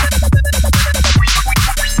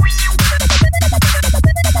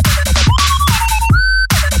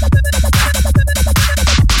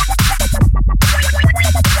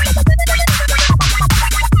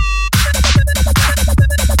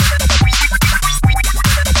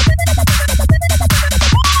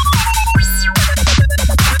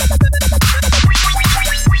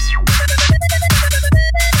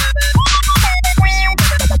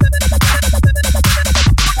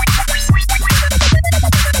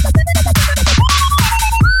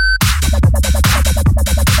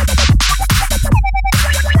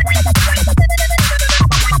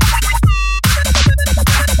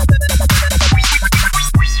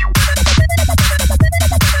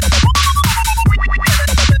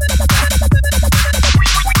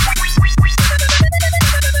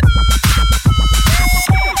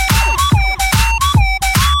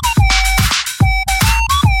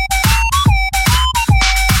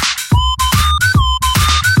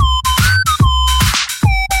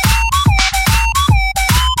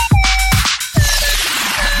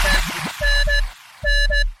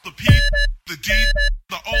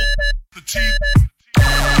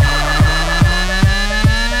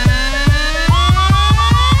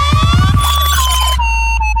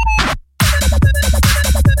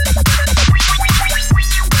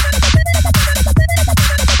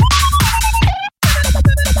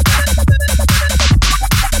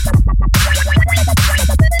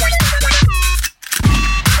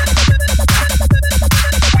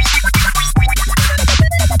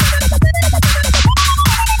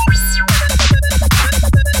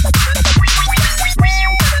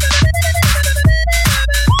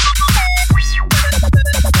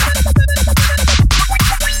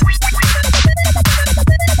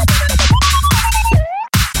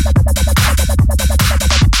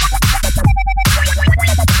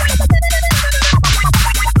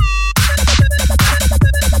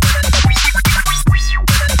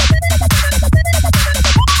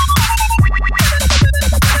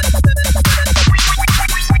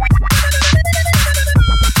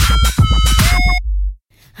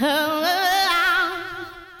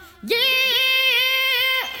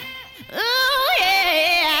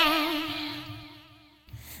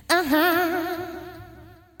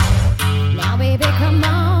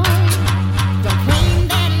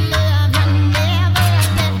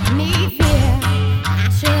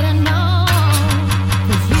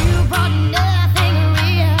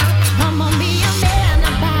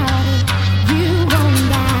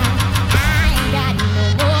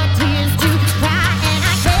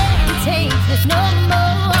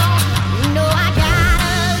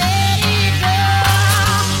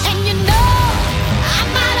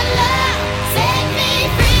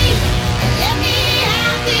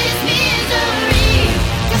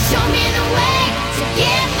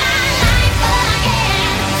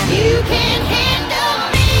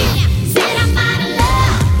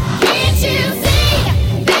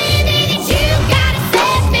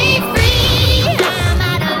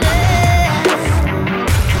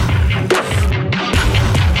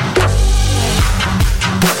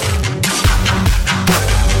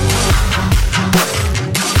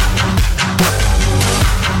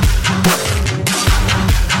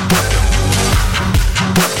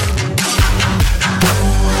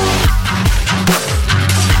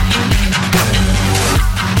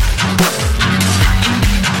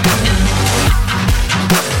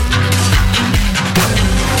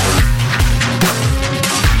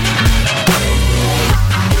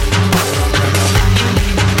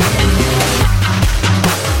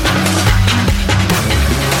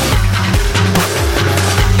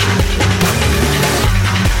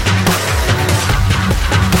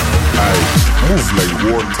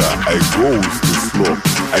 I go with the flow.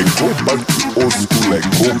 I go back to old school, I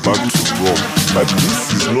go back to rock. But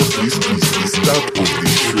this is not history, it's the start of the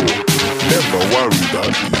show. Never worry,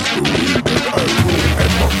 that is the way that I roll.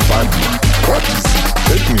 I'm a bad man. What is it?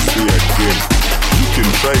 Let me say again. You can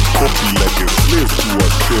try copy like a slave to a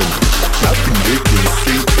pen. Nothing they can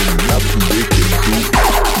say and nothing they can do.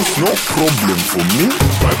 It's no problem for me,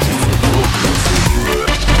 but it's a problem for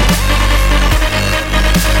you.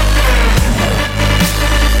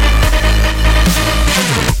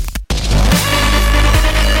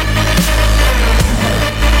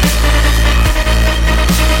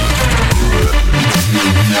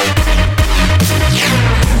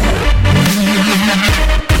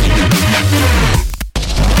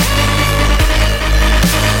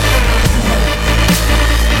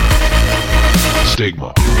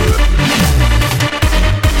 Sigma.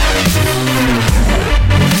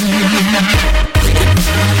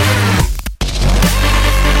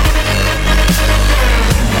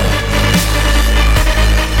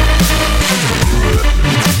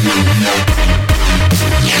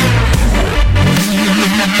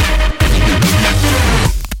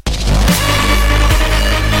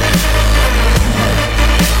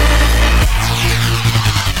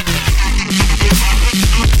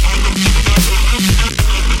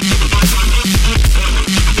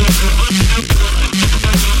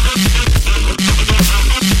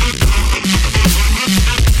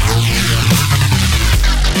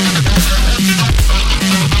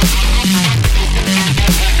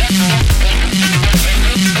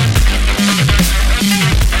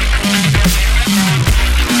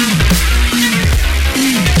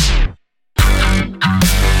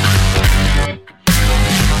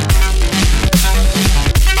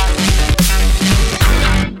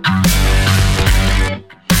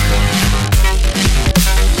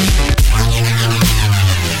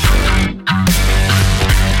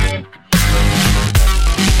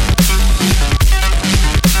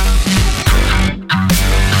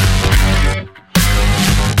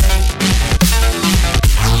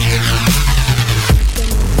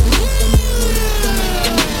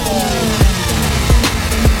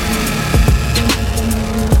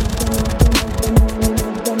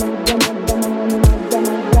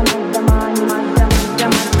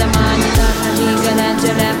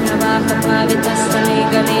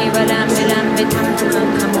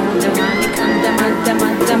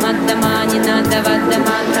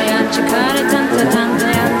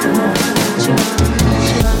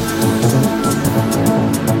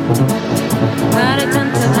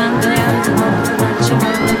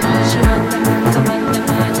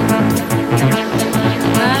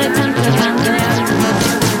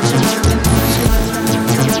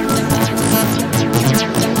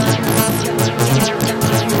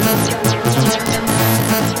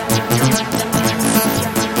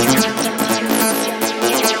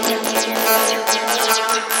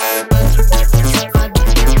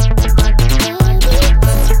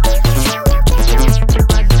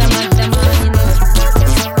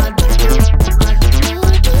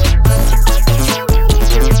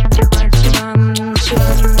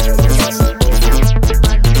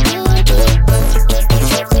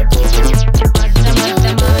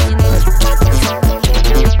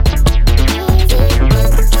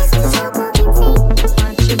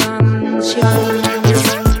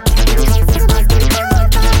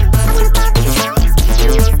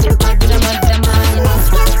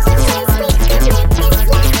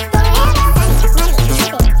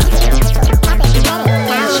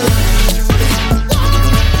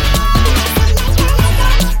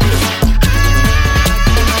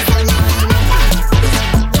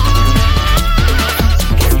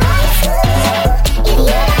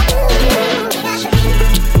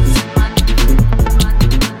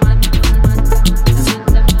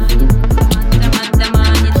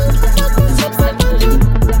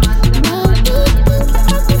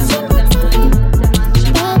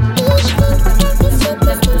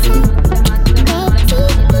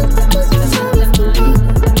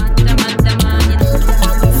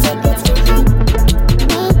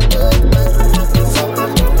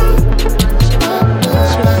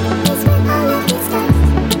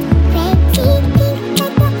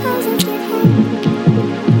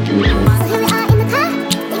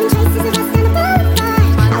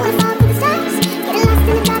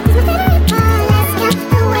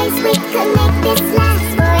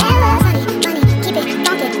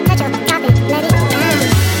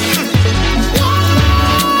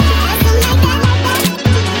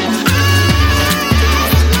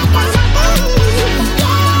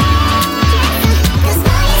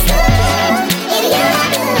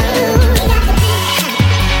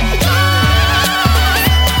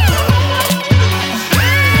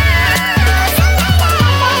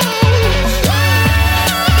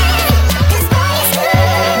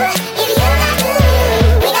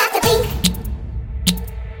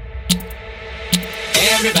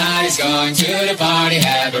 Everybody's going to the party,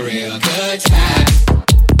 have a real good time.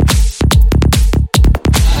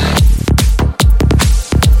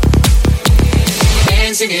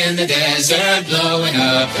 Dancing in the desert, blowing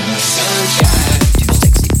up in the sunshine. Too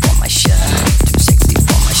sexy for my shirt, too sexy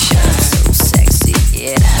for my shirt. So sexy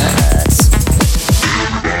it hurts.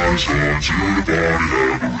 Everybody's going to the party,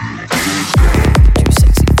 have a real good time. Too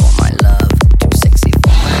sexy for my love, too sexy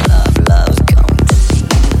for my love. Love's going to leave.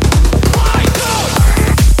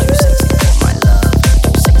 Too sexy for my love,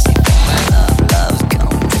 too sexy for my love. Love's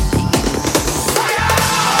going to leave.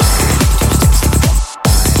 Too sexy for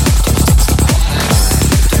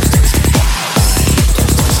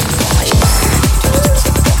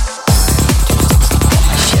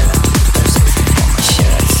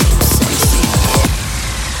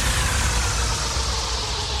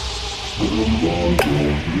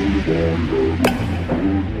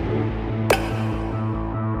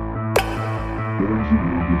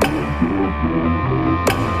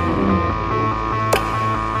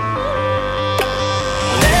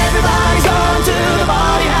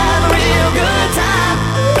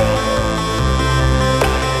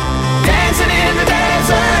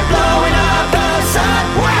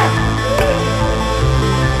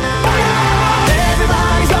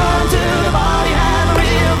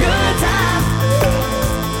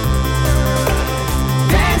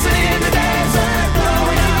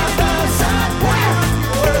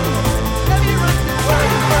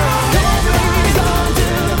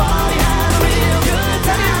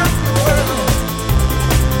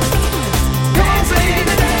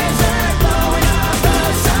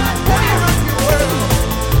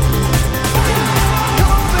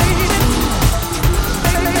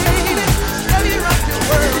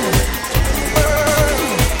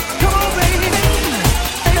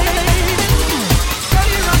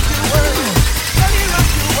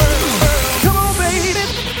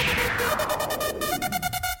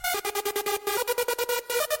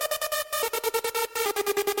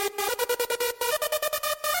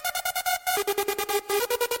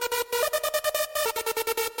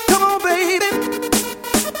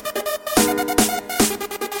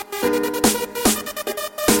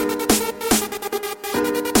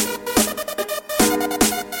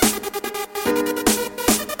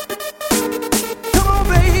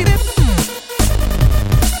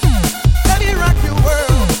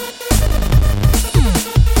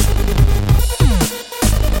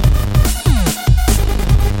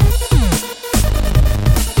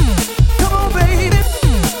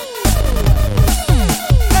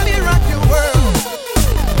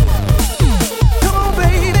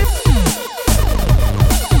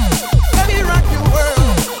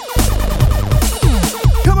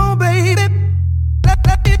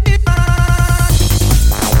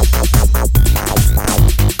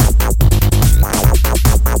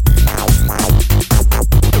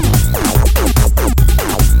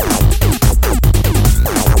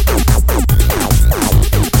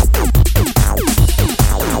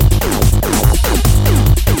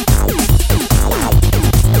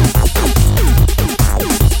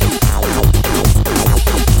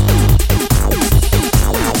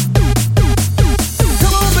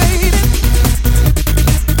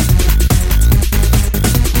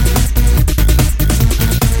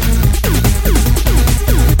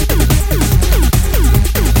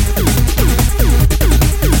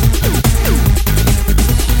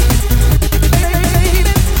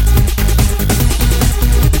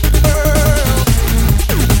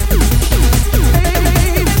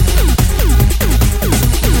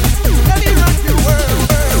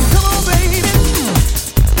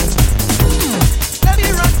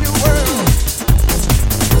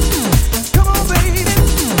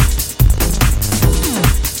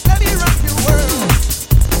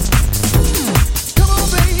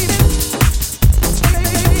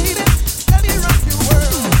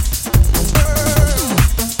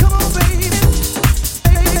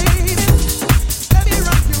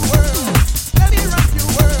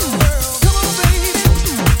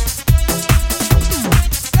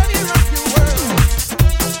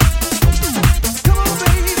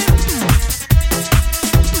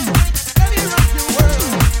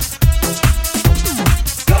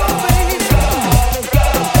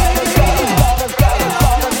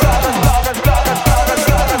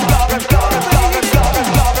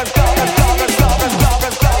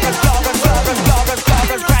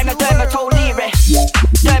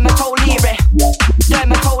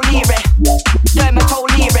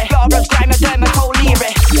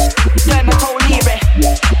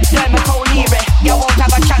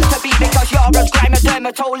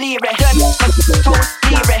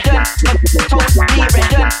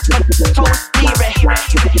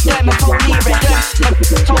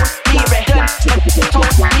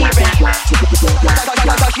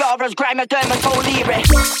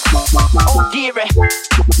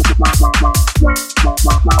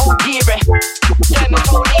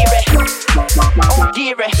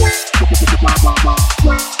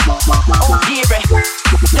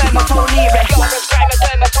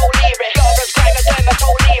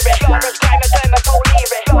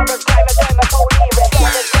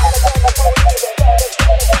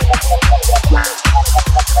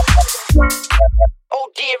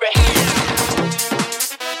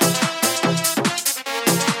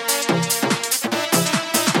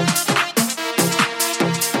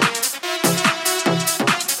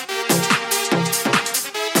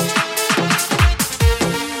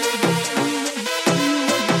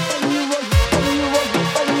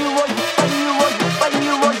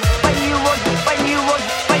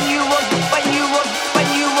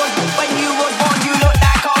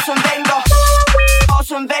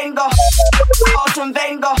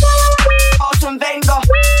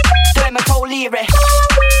hear it.